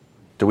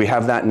 Do we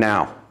have that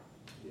now?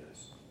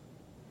 Yes.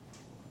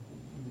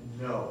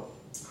 No.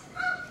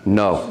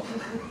 No.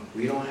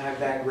 We don't have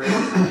that grace.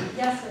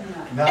 Yes and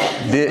no.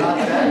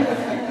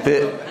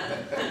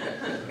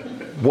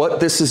 What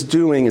this is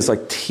doing is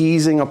like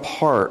teasing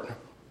apart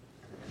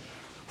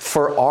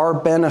for our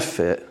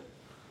benefit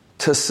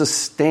to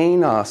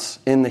sustain us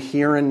in the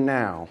here and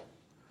now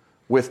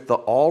with the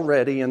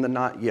already and the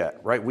not yet,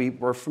 right?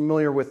 We're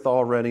familiar with the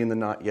already and the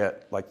not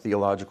yet, like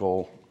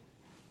theological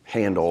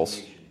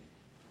handles,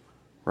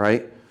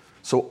 right?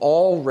 So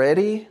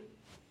already,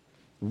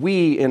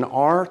 we in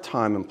our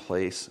time and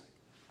place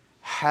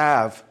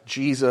have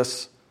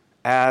Jesus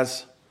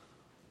as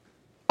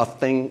a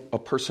thing, a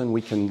person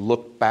we can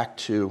look back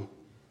to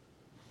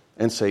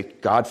and say,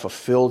 God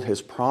fulfilled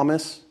his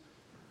promise.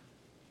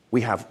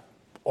 We have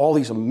all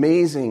these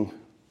amazing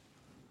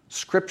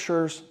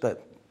scriptures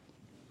that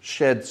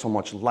shed so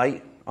much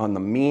light on the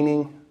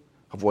meaning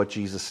of what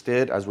Jesus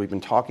did, as we've been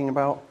talking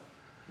about.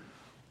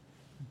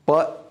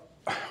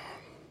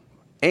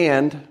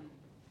 And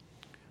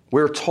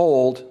we're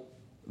told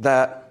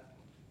that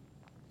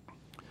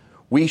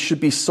we should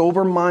be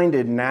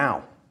sober-minded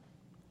now.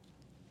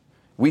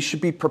 We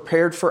should be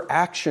prepared for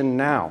action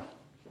now.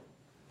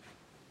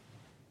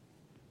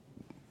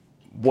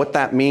 What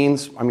that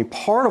means,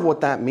 part of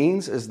what that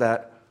means is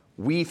that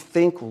we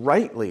think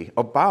rightly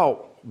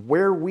about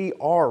where we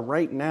are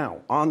right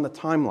now on the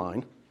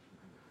timeline,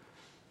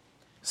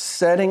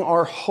 setting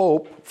our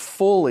hope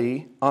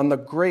fully on the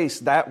grace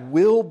that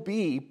will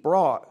be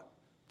brought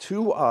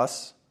to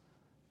us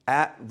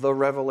at the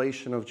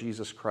revelation of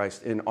Jesus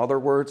Christ. In other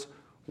words,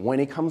 when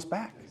he comes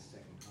back.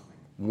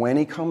 When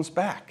he comes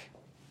back.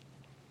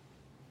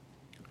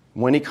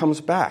 When he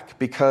comes back.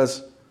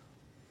 Because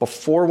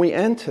before we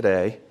end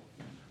today,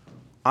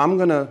 I'm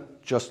going to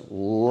just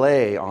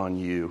lay on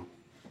you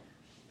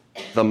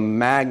the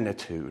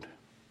magnitude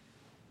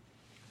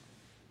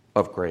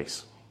of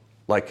grace.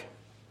 Like,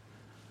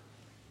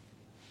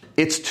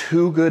 it's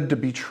too good to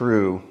be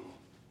true.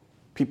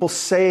 People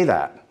say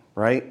that,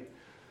 right?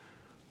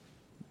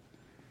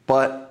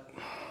 But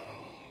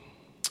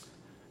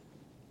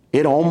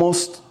it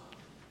almost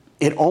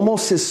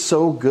is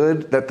so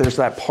good that there's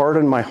that part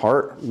in my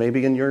heart,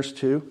 maybe in yours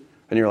too,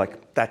 and you're like,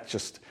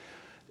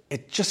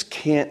 it just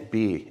can't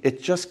be.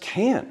 It just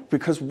can't,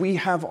 because we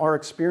have our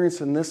experience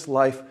in this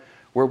life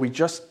where we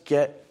just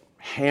get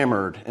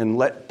hammered and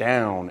let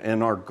down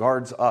and our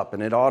guard's up,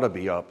 and it ought to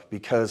be up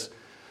because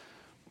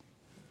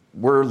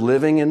we're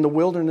living in the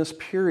wilderness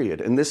period.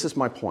 And this is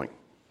my point.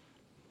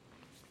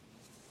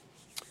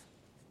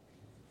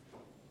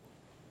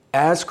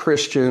 As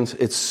Christians,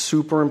 it's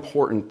super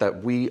important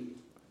that we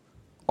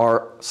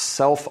are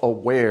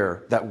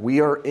self-aware that we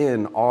are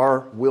in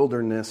our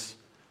wilderness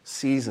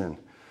season.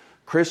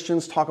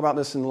 Christians talk about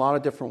this in a lot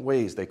of different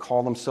ways. They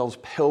call themselves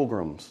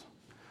pilgrims.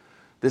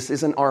 This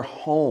isn't our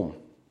home.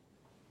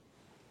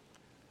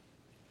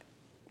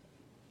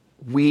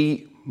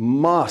 We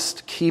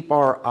must keep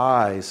our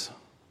eyes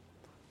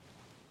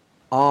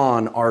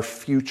on our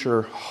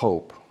future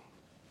hope.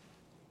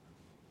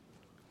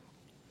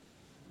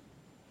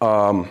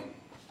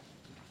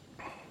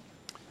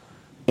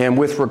 And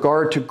with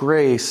regard to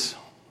grace,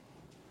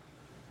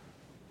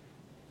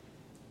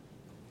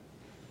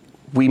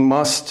 we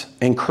must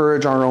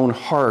encourage our own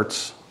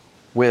hearts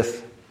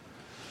with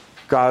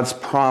God's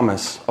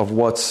promise of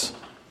what's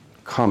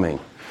coming.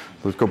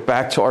 Let's go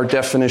back to our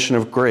definition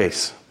of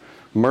grace.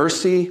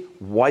 Mercy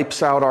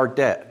wipes out our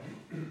debt.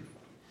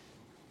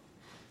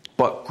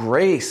 But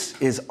grace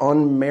is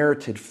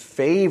unmerited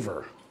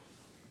favor,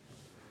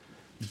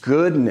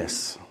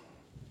 goodness.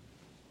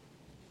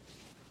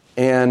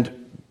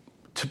 And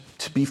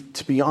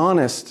to be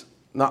honest,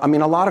 a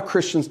lot of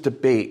Christians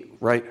debate,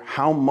 right,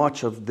 how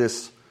much of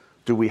this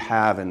do we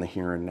have in the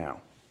here and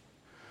now?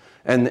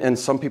 And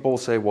some people will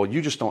say, well,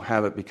 you just don't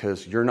have it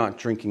because you're not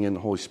drinking in the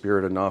Holy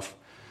Spirit enough,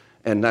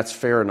 and that's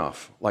fair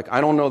enough. Like, I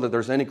don't know that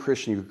there's any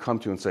Christian you could come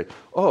to and say,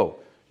 oh,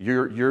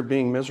 you're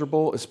being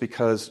miserable, it's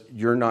because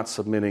you're not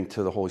submitting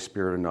to the Holy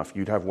Spirit enough.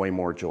 You'd have way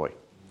more joy.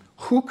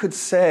 Who could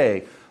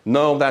say,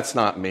 no, that's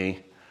not me?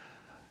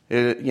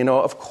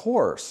 Of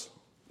course.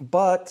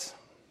 But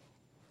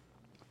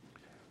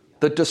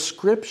the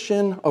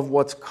description of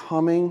what's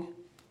coming,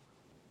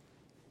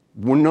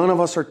 we're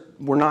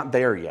not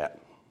there yet.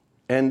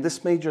 And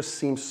this may just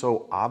seem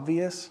so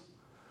obvious,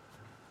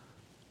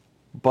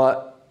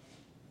 but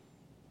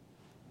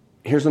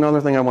here's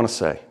another thing I want to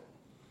say.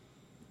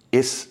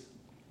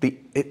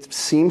 It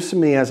seems to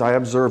me, as I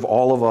observe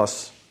all of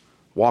us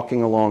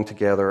walking along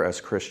together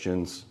as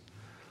Christians,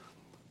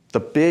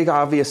 the big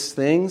obvious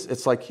things,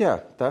 it's like, yeah,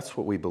 that's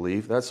what we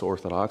believe, that's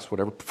orthodox,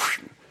 whatever.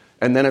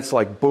 And then it's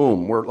like,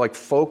 boom, we're like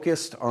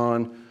focused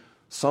on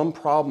some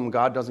problem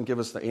God doesn't give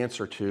us the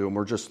answer to, and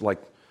we're just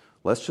like,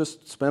 let's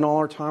just spend all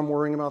our time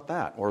worrying about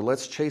that. Or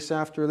let's chase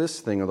after this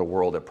thing of the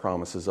world that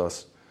promises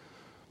us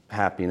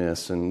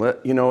happiness. And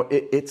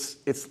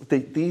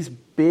these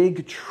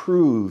big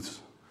truths,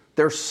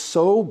 they're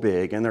so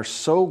big and they're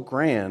so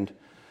grand,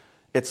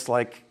 it's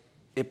like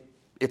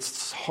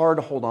it's hard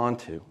to hold on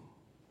to.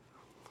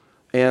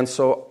 And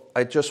so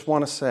I just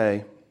want to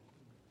say,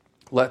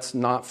 let's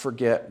not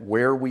forget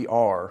where we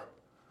are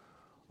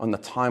on the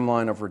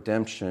timeline of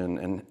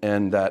redemption,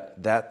 and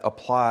that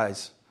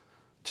applies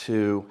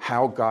to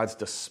how God's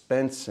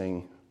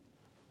dispensing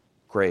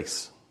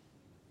grace.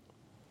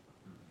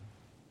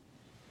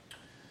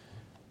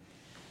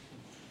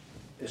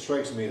 It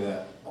strikes me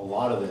that a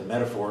lot of the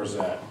metaphors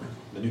that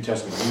the New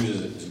Testament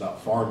uses is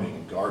about farming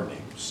and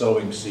gardening,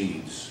 sowing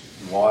seeds,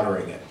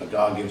 watering it, but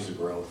God gives the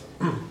growth.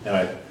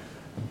 And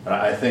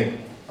I think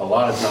a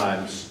lot of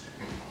times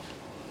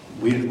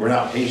we're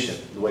not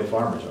patient the way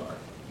farmers are,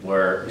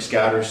 where we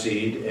scatter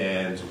seed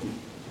and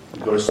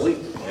go to sleep,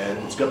 and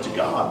it's up to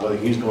God whether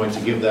He's going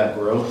to give that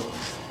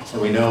growth.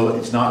 And we know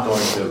it's not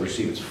going to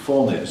receive its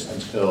fullness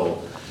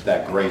until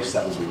that grace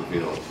that will be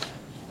revealed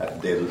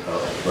at the day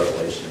of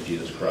revelation of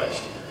Jesus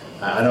Christ.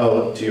 I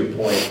know, to your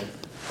point,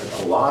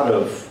 a lot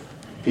of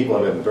people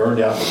have been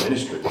burned out in the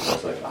ministry.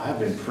 It's like, I've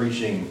been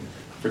preaching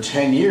for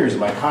 10 years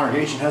and my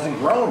congregation hasn't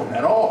grown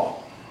at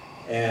all.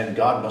 And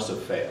God must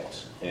have failed.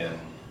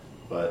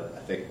 But I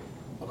think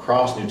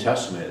across New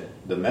Testament,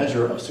 the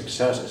measure of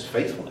success is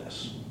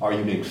faithfulness. Are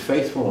you being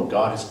faithful in what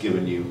God has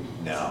given you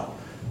now?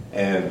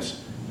 And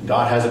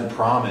God hasn't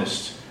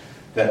promised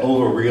that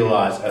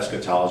over-realized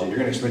eschatology, you're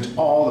going to experience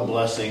all the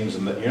blessings,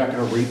 and that you're not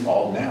going to reap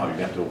all now. You're going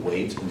to have to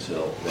wait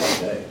until that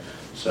day.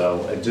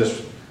 So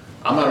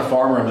I'm not a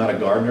farmer, I'm not a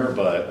gardener,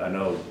 but I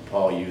know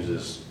Paul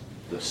uses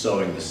the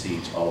sowing the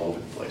seeds all over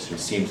the place. It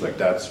seems like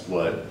that's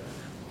what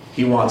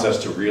he wants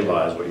us to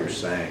realize. What you're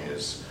saying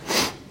is,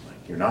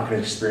 like, you're not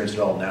going to experience it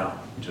all now.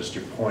 Just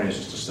your point is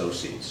just to sow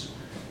seeds.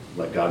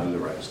 Let God do the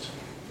rest.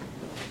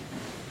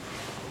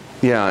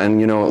 Yeah, and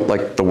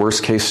like the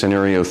worst case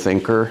scenario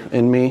thinker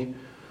in me,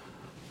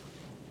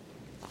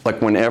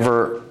 like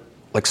whenever,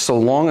 like so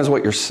long as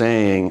what you're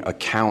saying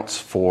accounts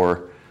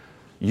for,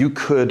 you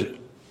could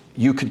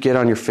get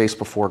on your face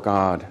before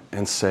God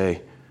and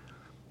say,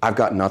 I've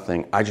got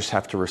nothing. I just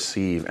have to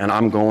receive, and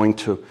I'm going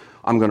to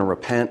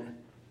repent.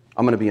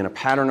 I'm going to be in a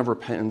pattern of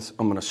repentance.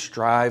 I'm going to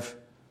strive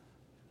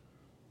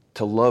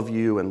to love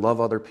you and love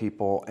other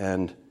people,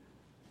 and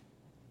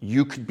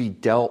you could be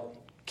dealt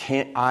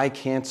eye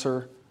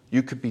cancer.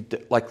 You could be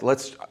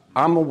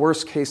I'm a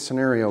worst case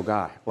scenario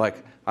guy.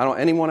 Like,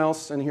 anyone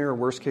else in here a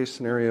worst case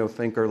scenario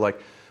thinker?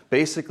 Like,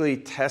 basically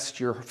test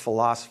your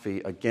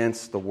philosophy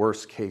against the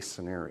worst case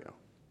scenario,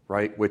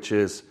 right? Which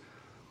is,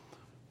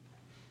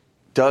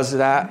 does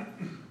that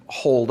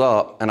hold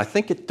up? And I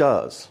think it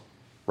does,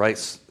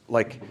 right?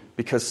 Like,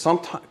 because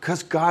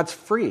God's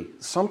free.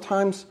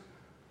 Sometimes,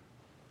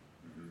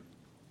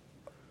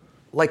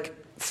 like,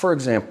 for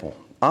example,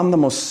 I'm the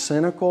most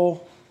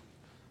cynical.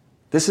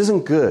 This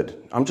isn't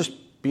good. I'm just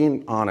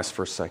being honest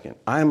for a second.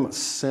 I'm a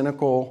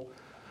cynical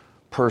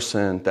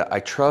person that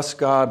I trust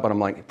God, but I'm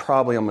like,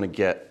 probably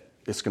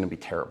it's going to be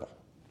terrible.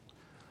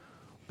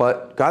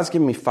 But God's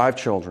given me 5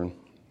 children.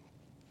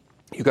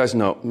 You guys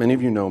know, many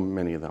of you know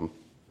many of them.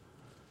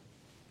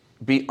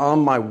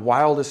 Beyond my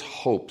wildest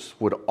hopes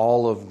would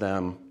all of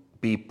them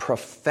be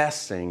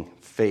professing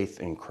faith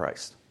in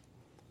Christ.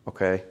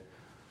 Okay?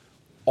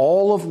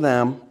 All of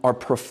them are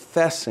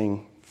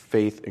professing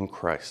faith in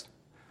Christ.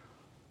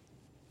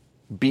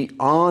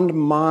 Beyond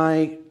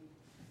my,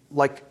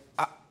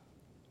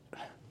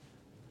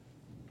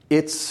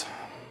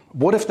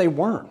 what if they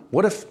weren't?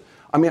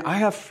 I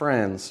have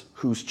friends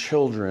whose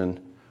children,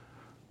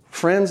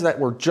 friends that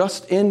were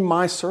just in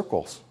my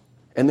circles,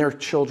 and their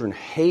children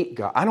hate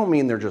God. I don't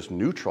mean they're just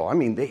neutral. I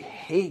mean they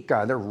hate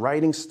God. They're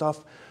writing stuff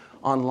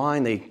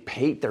online. They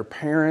hate their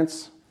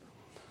parents.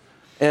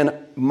 And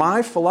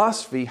my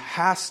philosophy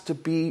has to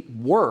be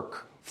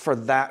work for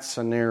that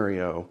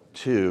scenario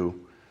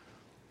too,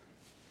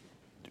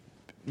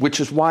 which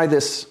is why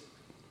this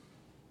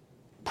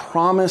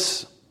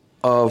promise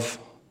of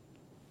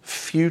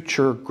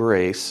future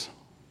grace,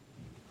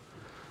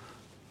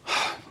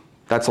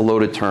 that's a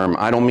loaded term.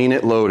 I don't mean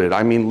it loaded.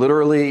 I mean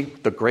literally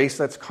the grace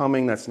that's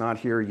coming that's not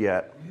here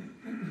yet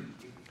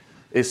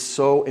is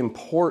so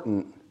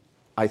important,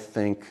 I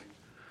think,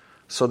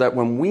 so that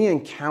when we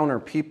encounter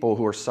people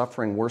who are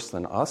suffering worse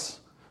than us,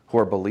 who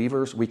are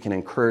believers, we can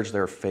encourage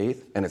their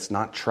faith, and it's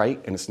not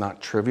trite and it's not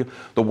trivial.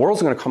 The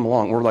world's going to come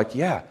along. We're like,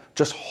 yeah,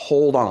 just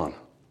hold on.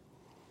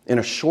 In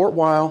a short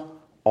while,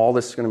 all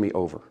this is going to be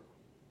over.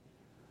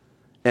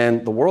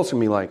 And the world's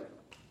going to be like,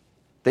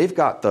 they've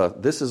got the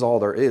this is all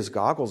there is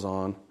goggles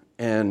on,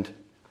 and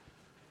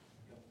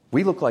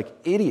we look like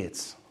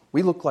idiots.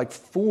 We look like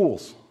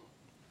fools.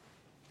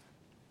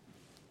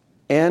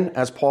 And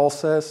as Paul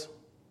says,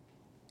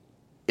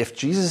 if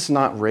Jesus is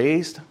not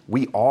raised,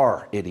 we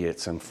are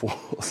idiots and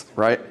fools,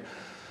 right?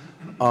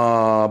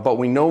 But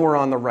we know we're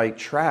on the right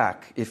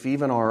track if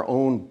even our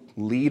own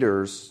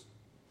leaders,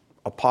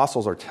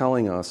 apostles, are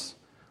telling us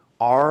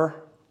our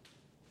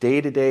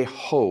day-to-day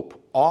hope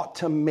ought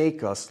to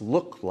make us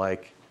look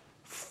like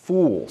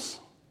fools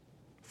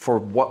for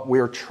what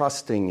we're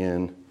trusting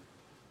in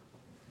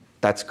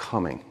that's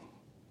coming.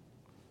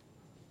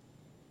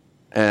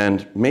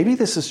 And maybe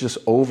this is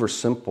just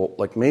oversimple.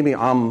 Like maybe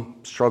I'm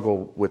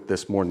struggle with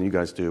this more than you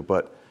guys do,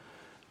 but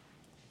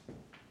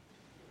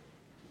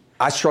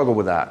I struggle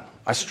with that.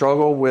 I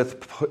struggle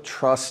with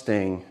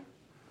trusting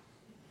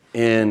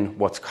in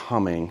what's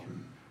coming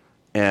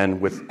and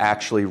with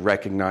actually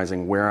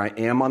recognizing where I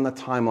am on the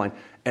timeline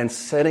and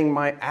setting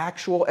my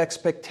actual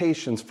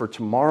expectations for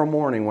tomorrow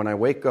morning when I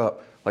wake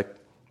up. Like,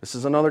 this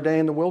is another day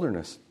in the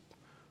wilderness.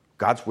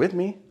 God's with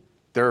me.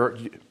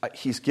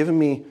 He's given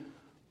me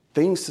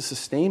things to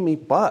sustain me,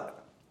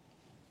 but,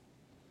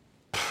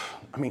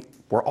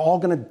 we're all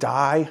going to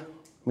die.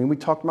 We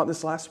talked about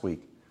this last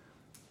week.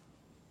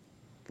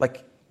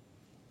 Like,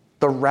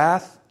 the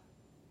wrath,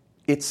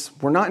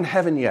 we're not in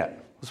heaven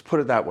yet. Let's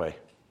put it that way.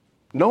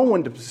 No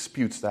one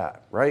disputes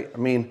that, right?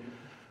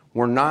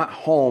 We're not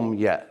home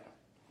yet.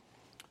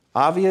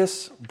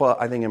 Obvious,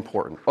 but I think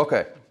important.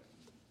 Okay.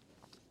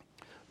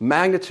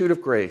 Magnitude of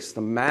grace,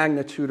 the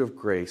magnitude of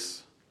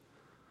grace.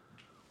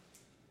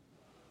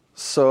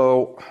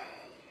 So,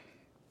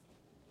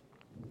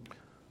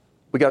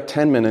 we got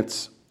 10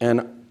 minutes,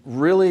 and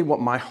really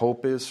what my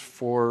hope is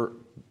for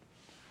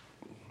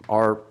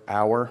our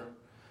hour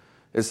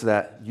is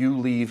that you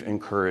leave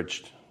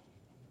encouraged,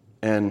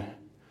 and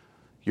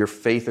your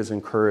faith is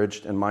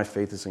encouraged, and my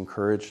faith is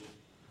encouraged.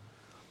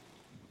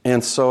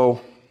 And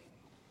so,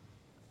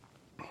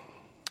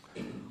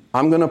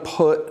 I'm going to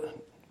put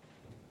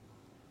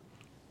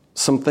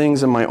some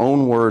things in my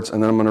own words,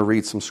 and then I'm going to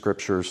read some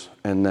scriptures,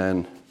 and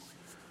then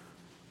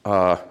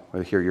I'll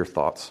hear your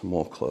thoughts, and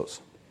we'll close.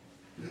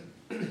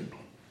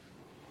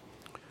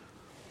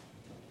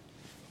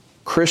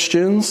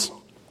 Christians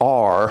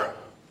are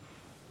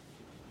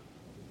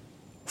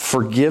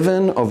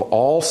forgiven of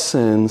all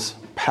sins,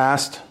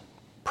 past,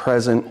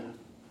 present,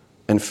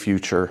 and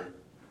future.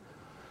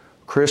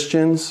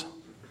 Christians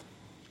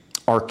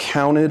are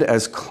counted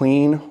as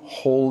clean,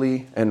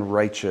 holy, and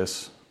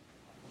righteous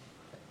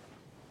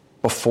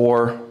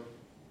before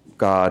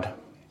God.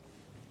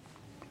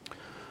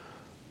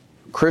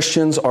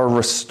 Christians are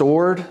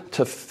restored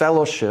to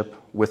fellowship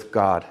with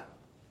God.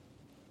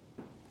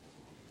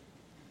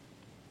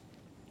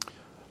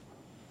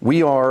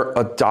 We are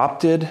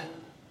adopted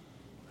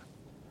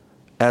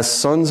as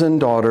sons and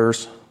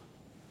daughters,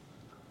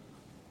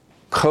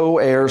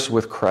 co-heirs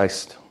with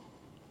Christ.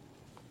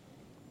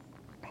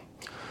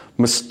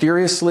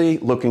 Mysteriously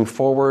looking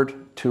forward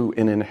to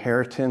an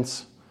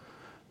inheritance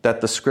that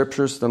the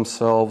scriptures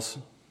themselves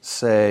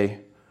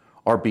say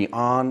are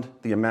beyond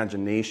the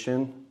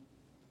imagination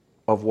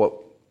of what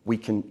we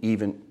can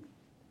even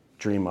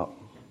dream up.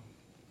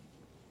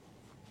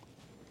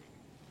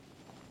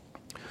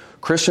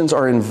 Christians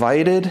are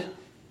invited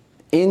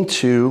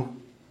into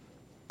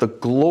the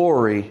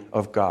glory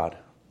of God.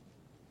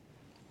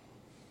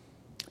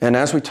 And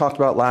as we talked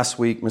about last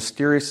week,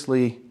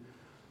 mysteriously,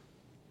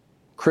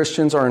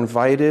 Christians are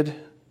invited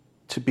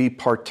to be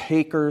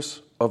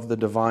partakers of the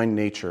divine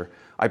nature.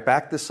 I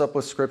backed this up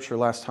with scripture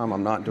last time.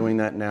 I'm not doing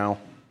that now.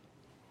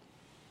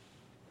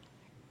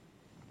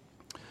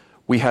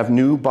 We have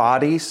new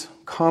bodies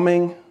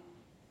coming.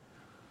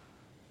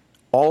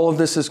 All of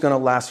this is going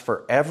to last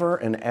forever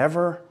and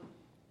ever.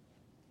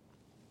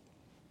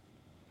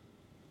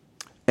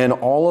 And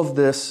all of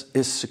this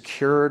is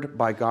secured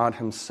by God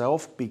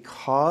Himself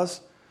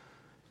because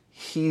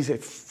He's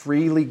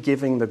freely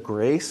giving the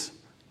grace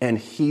and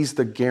he's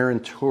the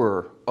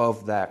guarantor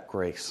of that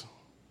grace.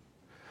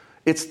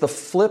 It's the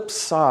flip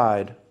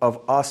side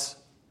of us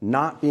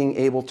not being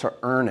able to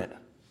earn it.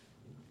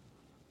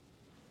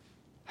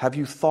 Have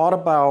you thought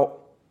about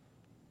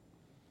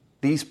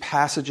these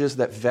passages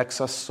that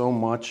vex us so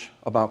much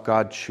about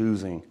God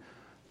choosing?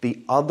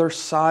 The other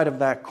side of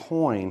that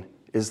coin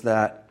is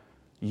that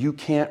you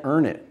can't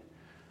earn it.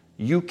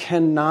 You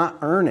cannot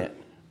earn it.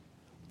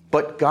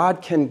 But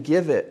God can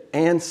give it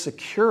and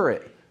secure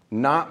it,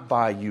 not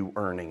by you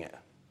earning it.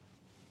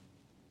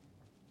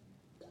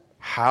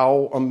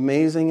 How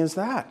amazing is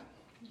that?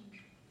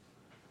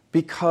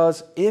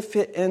 Because if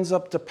it ends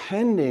up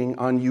depending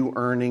on you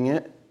earning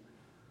it,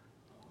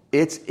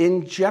 it's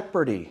in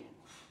jeopardy.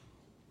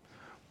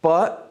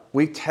 But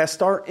we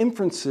test our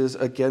inferences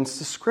against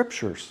the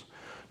Scriptures.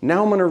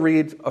 Now I'm going to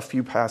read a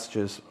few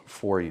passages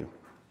for you.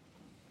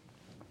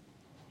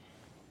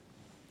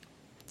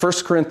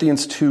 1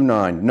 Corinthians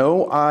 2:9.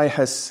 No eye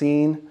has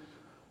seen,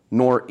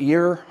 nor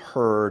ear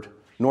heard,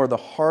 nor the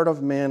heart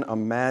of man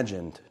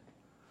imagined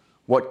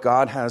what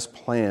God has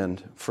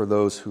planned for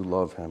those who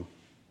love him.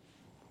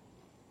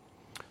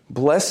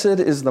 Blessed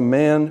is the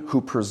man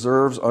who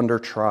perseveres under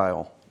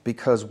trial,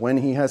 because when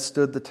he has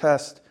stood the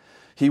test,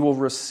 he will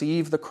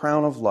receive the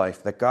crown of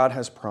life that God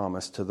has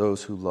promised to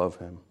those who love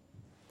him.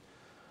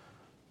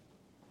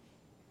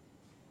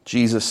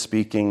 Jesus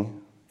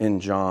speaking in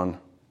John,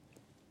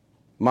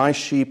 my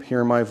sheep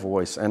hear my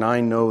voice, and I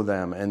know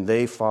them, and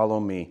they follow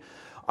me.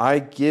 I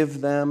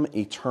give them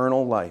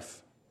eternal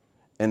life,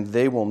 and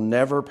they will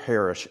never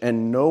perish,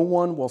 and no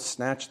one will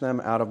snatch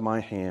them out of my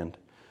hand.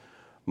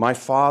 My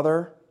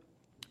Father,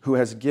 who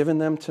has given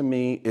them to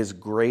me, is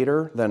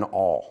greater than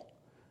all,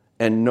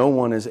 and no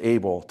one is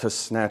able to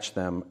snatch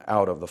them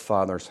out of the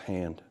Father's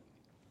hand.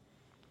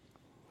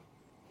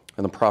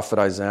 And the prophet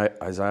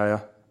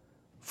Isaiah,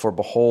 for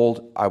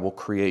behold, I will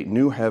create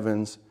new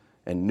heavens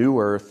and new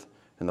earth,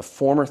 and the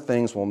former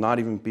things will not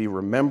even be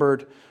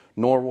remembered,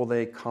 nor will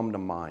they come to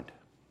mind.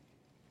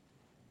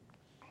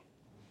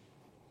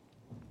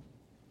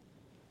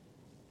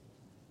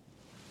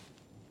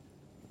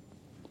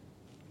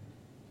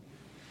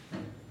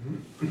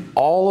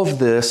 All of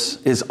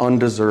this is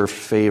undeserved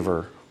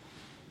favor.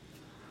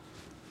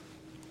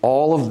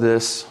 All of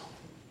this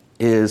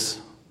is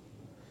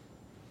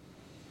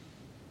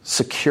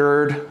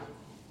secured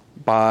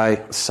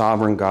by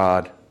sovereign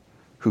God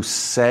who's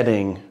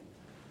setting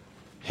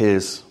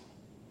his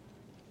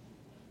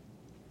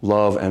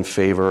love and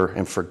favor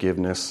and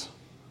forgiveness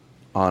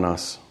on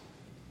us.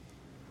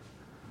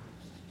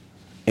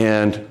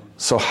 And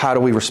so how do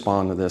we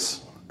respond to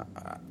this?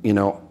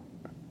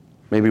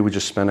 Maybe we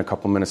just spend a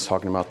couple minutes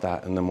talking about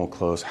that and then we'll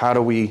close. How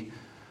do we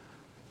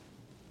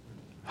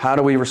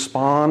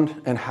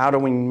respond, and how do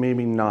we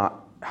maybe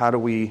not? How do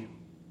we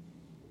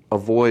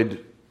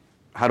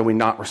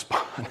not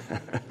respond?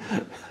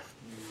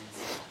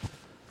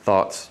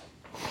 Thoughts?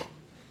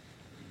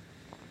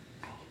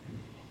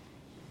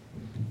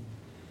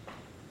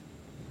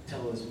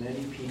 Tell as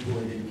many people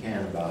as you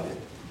can about it,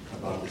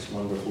 about this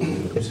wonderful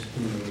news.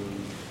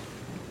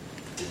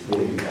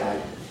 Before you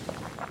die.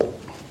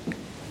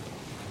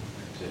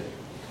 That's it.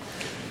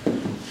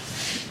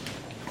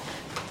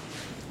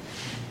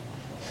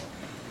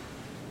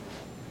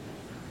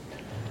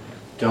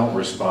 Don't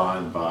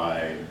respond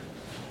by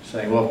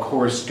saying, well, of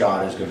course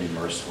God is going to be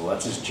merciful.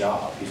 That's his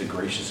job. He's a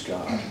gracious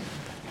God.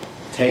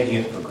 Taking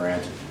it for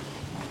granted.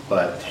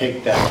 But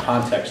take that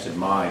context in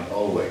mind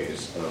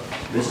always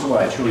of, this is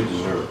what I truly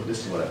deserve.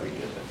 This is what I've been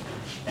given.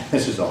 And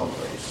this is all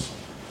grace.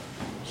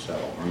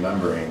 So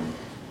remembering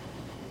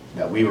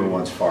that we were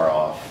once far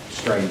off,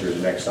 strangers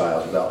and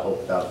exiles, without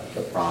hope, without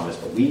the promise,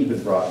 but we've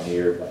been brought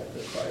near by the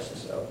Christ.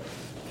 So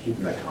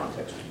keeping that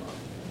context in mind.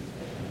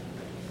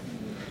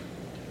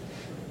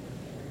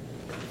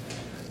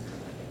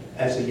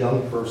 As a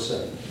young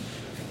person,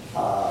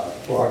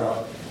 brought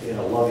up in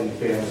a loving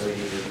family in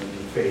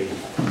faith,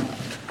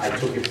 I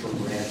took it for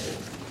granted.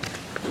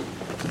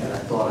 And I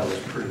thought I was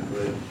pretty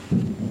good.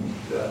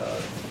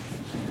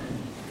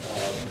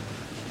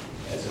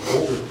 As an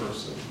older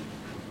person,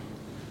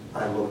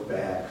 I look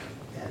back,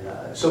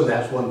 and so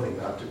that's one thing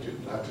not to do,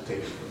 not to take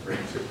it for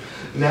granted.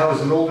 Now,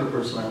 as an older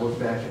person, I look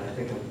back and I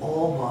think of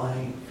all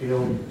my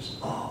failures.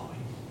 Oh,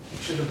 I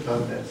should have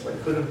done this. I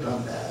could have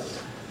done that.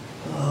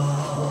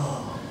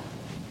 Oh.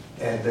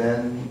 And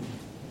then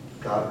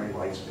God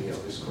reminds me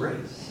of his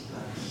grace.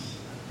 That's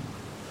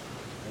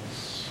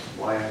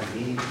why I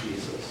need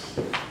Jesus.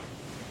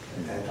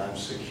 And I'm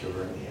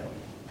secure in him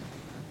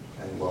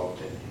and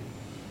loved in him.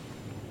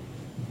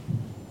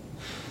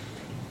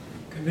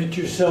 Commit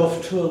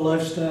yourself to a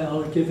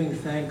lifestyle of giving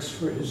thanks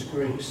for his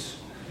grace.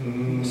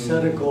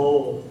 Set a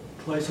goal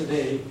twice a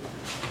day,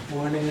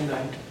 morning and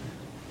night.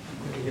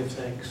 I'm going to give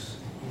thanks.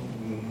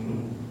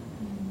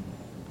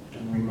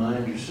 And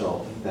remind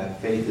yourself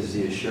that faith is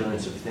the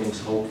assurance of things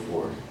hoped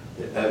for,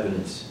 the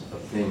evidence of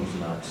things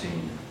not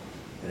seen.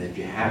 And if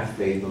you have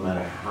faith, no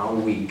matter how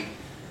weak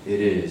it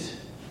is,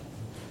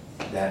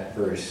 that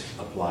verse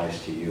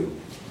applies to you.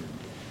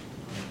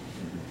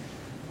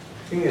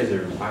 think there's a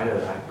reminder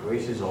that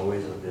grace is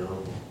always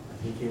available. I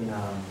think in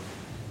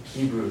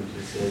Hebrews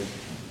it says,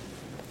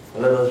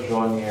 let us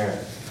draw near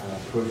and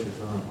approach the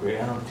throne of grace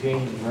and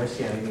obtain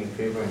mercy and living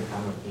favor in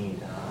time of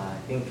need. I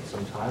think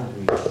sometimes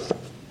we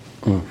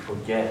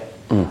forget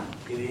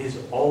it is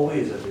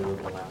always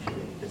available,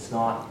 actually. It's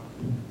not,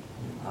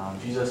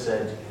 Jesus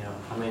said,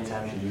 how many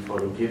times should you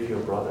forgive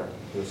your brother?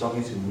 He was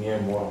talking to mere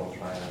mortals,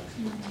 right?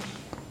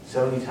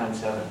 70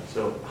 times 7.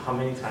 So how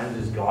many times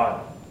is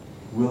God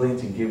willing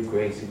to give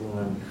grace even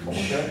when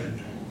we falter?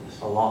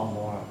 A lot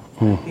more.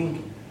 I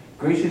think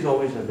grace is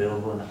always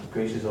available, and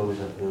grace is always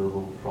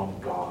available from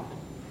God.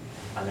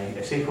 And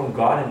I say from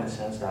God in the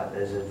sense that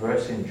there's a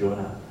verse in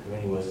Jonah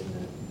when he was in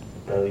the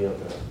belly of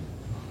the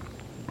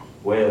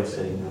whale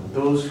saying,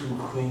 those who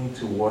cling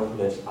to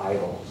worthless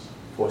idols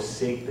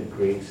forsake the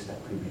grace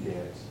that could be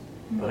theirs.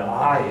 But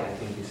I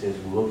think he says,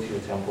 look to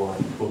your temple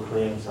and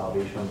proclaim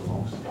salvation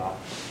belongs to God.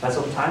 And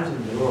sometimes in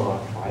the middle of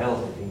our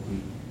trials, I think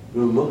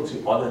we will look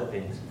to other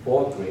things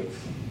for grace.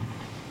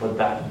 But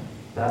that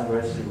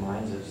verse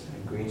reminds us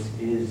that grace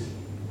is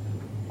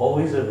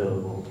always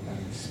available,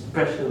 and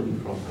especially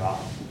from God.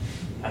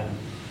 And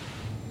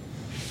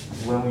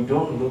when we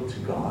don't look to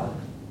God,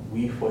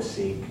 we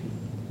forsake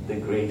the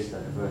grace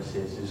that the verse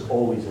says is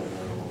always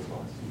available to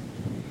us.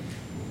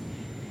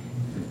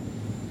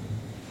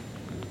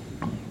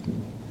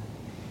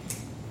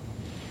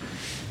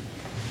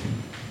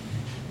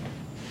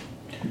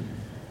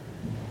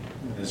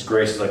 This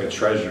grace is like a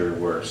treasure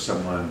where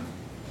someone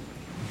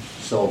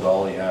sold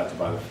all he had to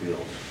buy the field,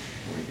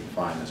 where you can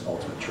find this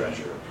ultimate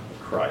treasure of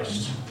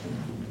Christ.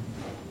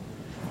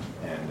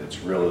 And it's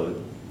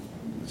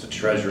a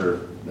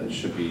treasure that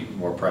should be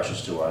more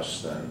precious to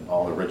us than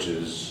all the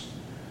riches,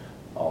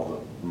 all the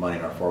money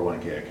in our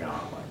 401k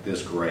account. Like,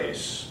 this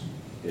grace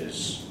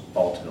is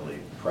ultimately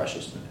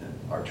precious in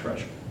our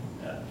treasure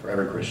for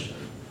every Christian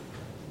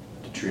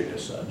to treat it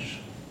as such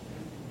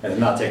and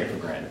not take it for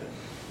granted.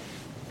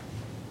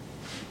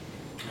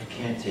 I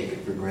can't take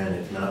it for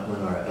granted, not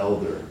when our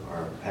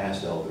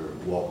past elder,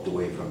 walked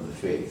away from the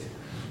faith,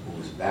 who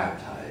was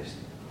baptized,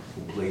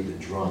 who played the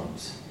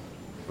drums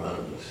in front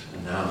of us,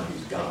 and now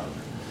he's gone.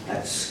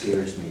 That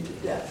scares me to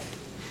death.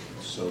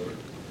 Sober.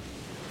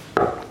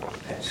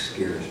 That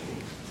scares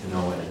me to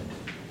no end.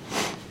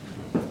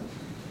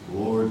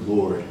 Lord,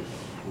 Lord,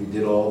 we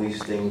did all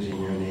these things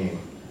in your name.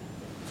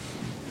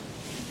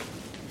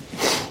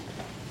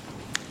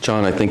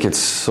 John, I think it's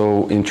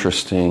so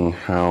interesting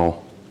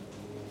how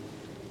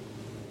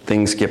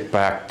things get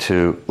back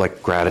to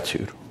like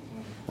gratitude,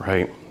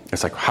 right?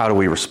 It's like, how do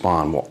we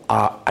respond? Well,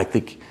 I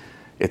think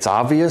it's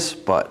obvious,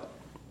 but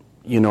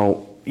you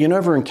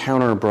never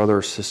encounter a brother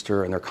or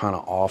sister and they're kind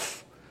of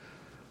off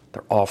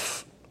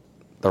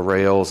the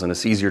rails, and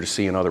it's easier to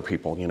see in other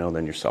people,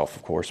 than yourself,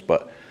 of course.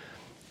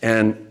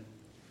 And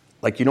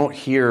like, you don't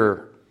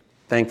hear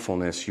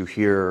thankfulness, you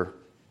hear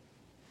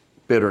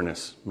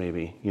bitterness,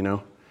 maybe,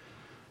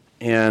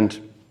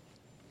 And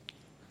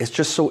it's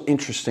just so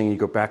interesting. You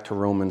go back to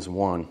Romans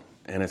 1,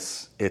 and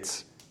it's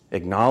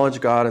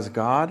acknowledge God as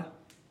God.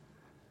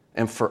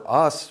 And for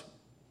us,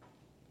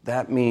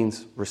 that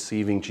means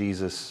receiving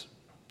Jesus.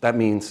 That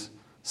means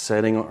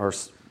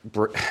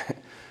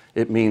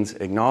it means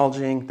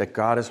acknowledging that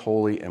God is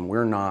holy and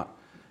we're not,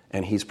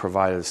 and He's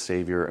provided a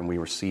Savior and we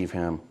receive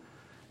Him.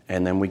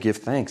 And then we give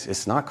thanks.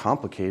 It's not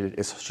complicated.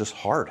 It's just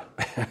hard.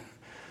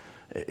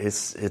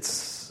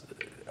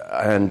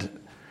 And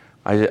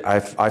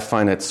I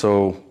find it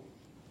so,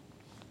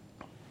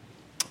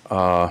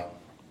 the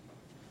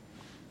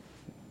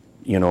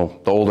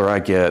older I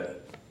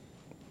get,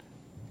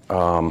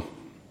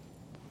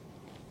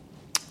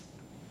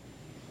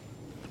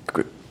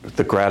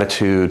 the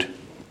gratitude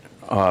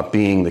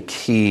being the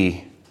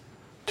key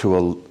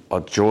to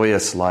a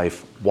joyous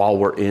life while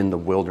we're in the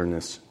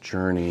wilderness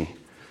journey,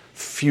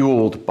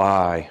 fueled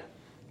by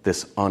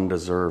this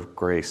undeserved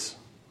grace,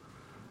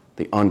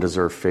 the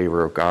undeserved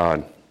favor of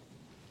God,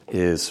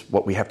 is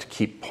what we have to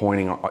keep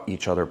pointing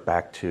each other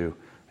back to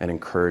and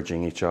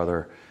encouraging each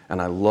other.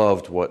 And I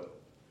loved what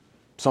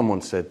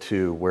someone said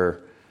too,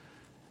 where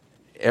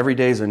every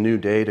day is a new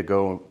day to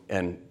go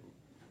and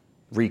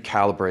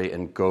recalibrate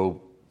and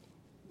go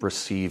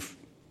receive,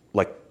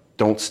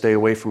 don't stay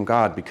away from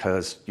God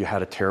because you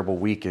had a terrible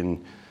week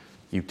and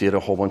you did a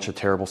whole bunch of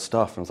terrible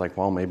stuff. And it's like,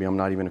 well, maybe I'm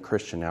not even a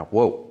Christian now.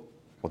 Whoa.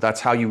 Well,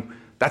 that's how you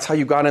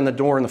got in the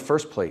door in the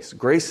first place.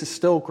 Grace is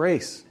still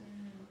grace.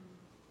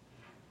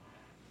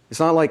 It's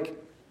not like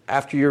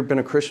after you've been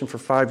a Christian for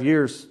 5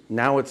 years,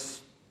 now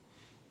it's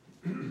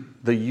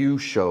the you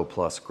show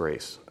plus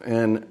grace.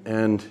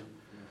 And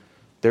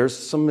there's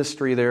some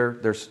mystery there.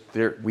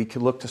 We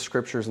could look to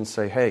scriptures and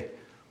say, hey,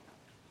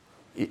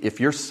 if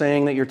you're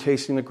saying that you're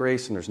tasting the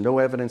grace and there's no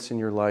evidence in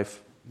your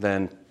life,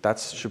 then that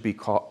should be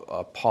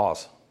a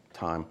pause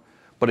time.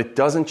 But it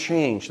doesn't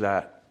change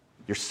that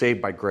you're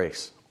saved by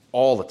grace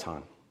all the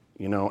time,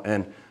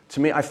 And to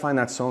me, I find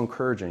that so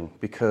encouraging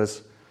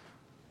because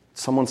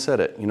someone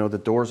said it, the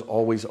door's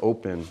always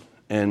open.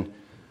 And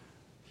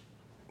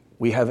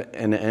we have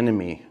an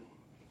enemy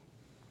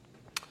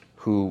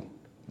who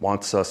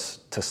wants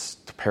us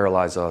to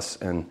paralyze us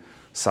and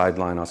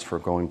sideline us for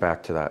going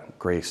back to that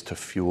grace to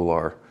fuel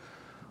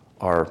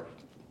our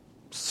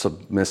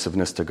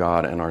submissiveness to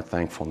God and our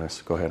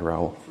thankfulness. Go ahead,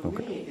 Raul. For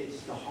me,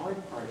 it's the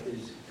hard part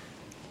is,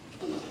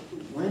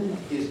 when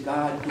is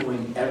God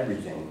doing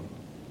everything?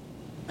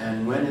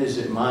 And when is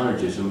it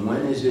monergism?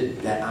 When is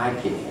it that I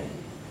kick in?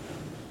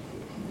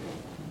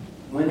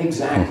 When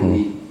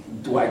exactly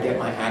do I get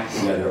my act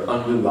together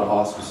under the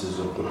auspices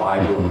of the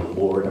Bible and the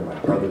Lord and my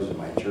brothers in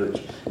my church,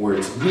 where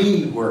it's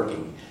me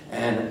working?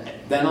 And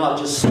then I'll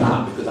just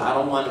stop, because I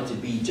don't want it to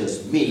be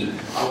just me.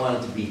 I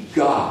want it to be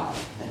God.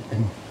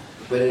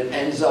 But it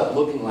ends up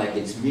looking like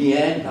it's me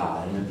and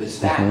God. And if it's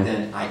that,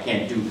 then I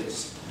can't do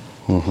this.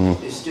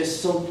 It's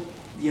just so,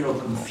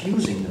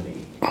 confusing to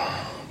me.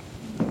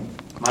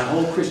 My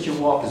whole Christian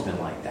walk has been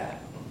like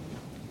that.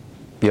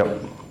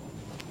 Yep.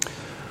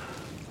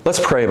 Let's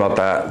pray about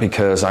that,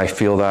 because I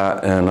feel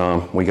that,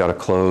 and we got to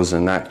close,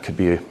 and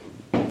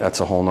that's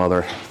a whole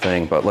nother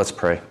thing, but let's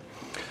pray.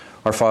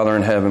 Our Father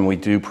in heaven, we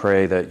do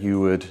pray that you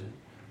would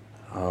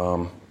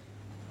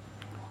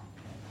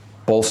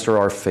bolster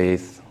our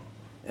faith,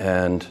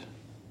 and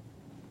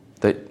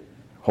that,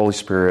 Holy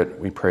Spirit,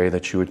 we pray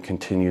that you would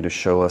continue to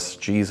show us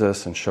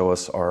Jesus and show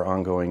us our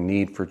ongoing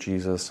need for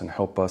Jesus, and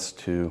help us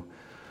to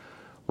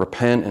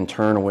repent and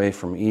turn away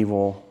from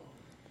evil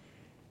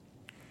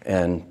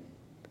and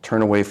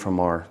turn away from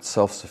our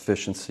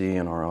self-sufficiency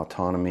and our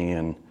autonomy,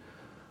 and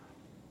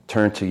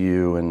turn to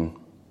you and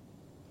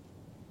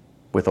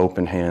with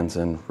open hands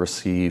and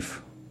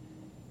receive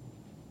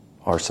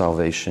our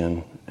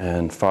salvation.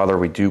 And Father,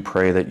 we do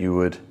pray that you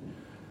would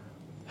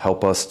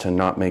help us to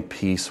not make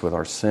peace with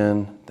our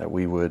sin, that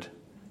we would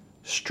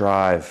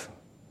strive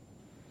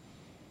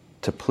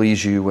to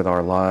please you with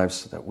our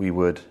lives, that we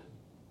would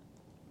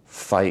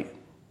fight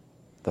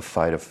the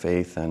fight of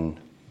faith, and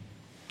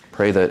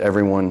pray that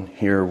everyone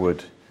here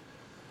would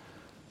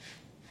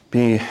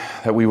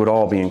that we would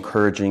all be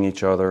encouraging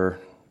each other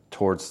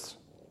towards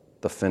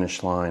the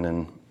finish line,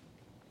 and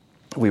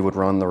we would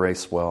run the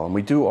race well. And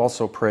we do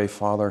also pray,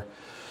 Father,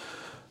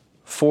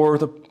 for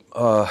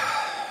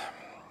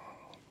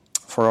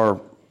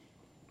our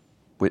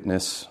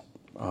witness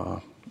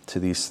to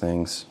these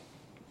things.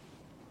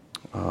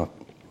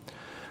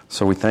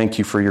 So we thank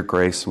you for your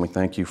grace, and we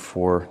thank you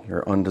for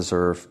your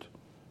undeserved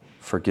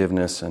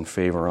forgiveness and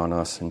favor on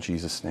us. In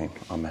Jesus' name,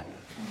 amen.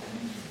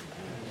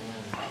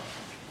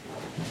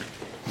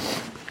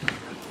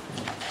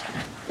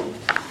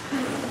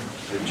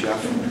 Hey,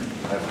 Jeff,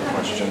 I have a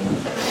question.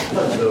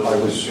 I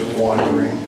was wondering,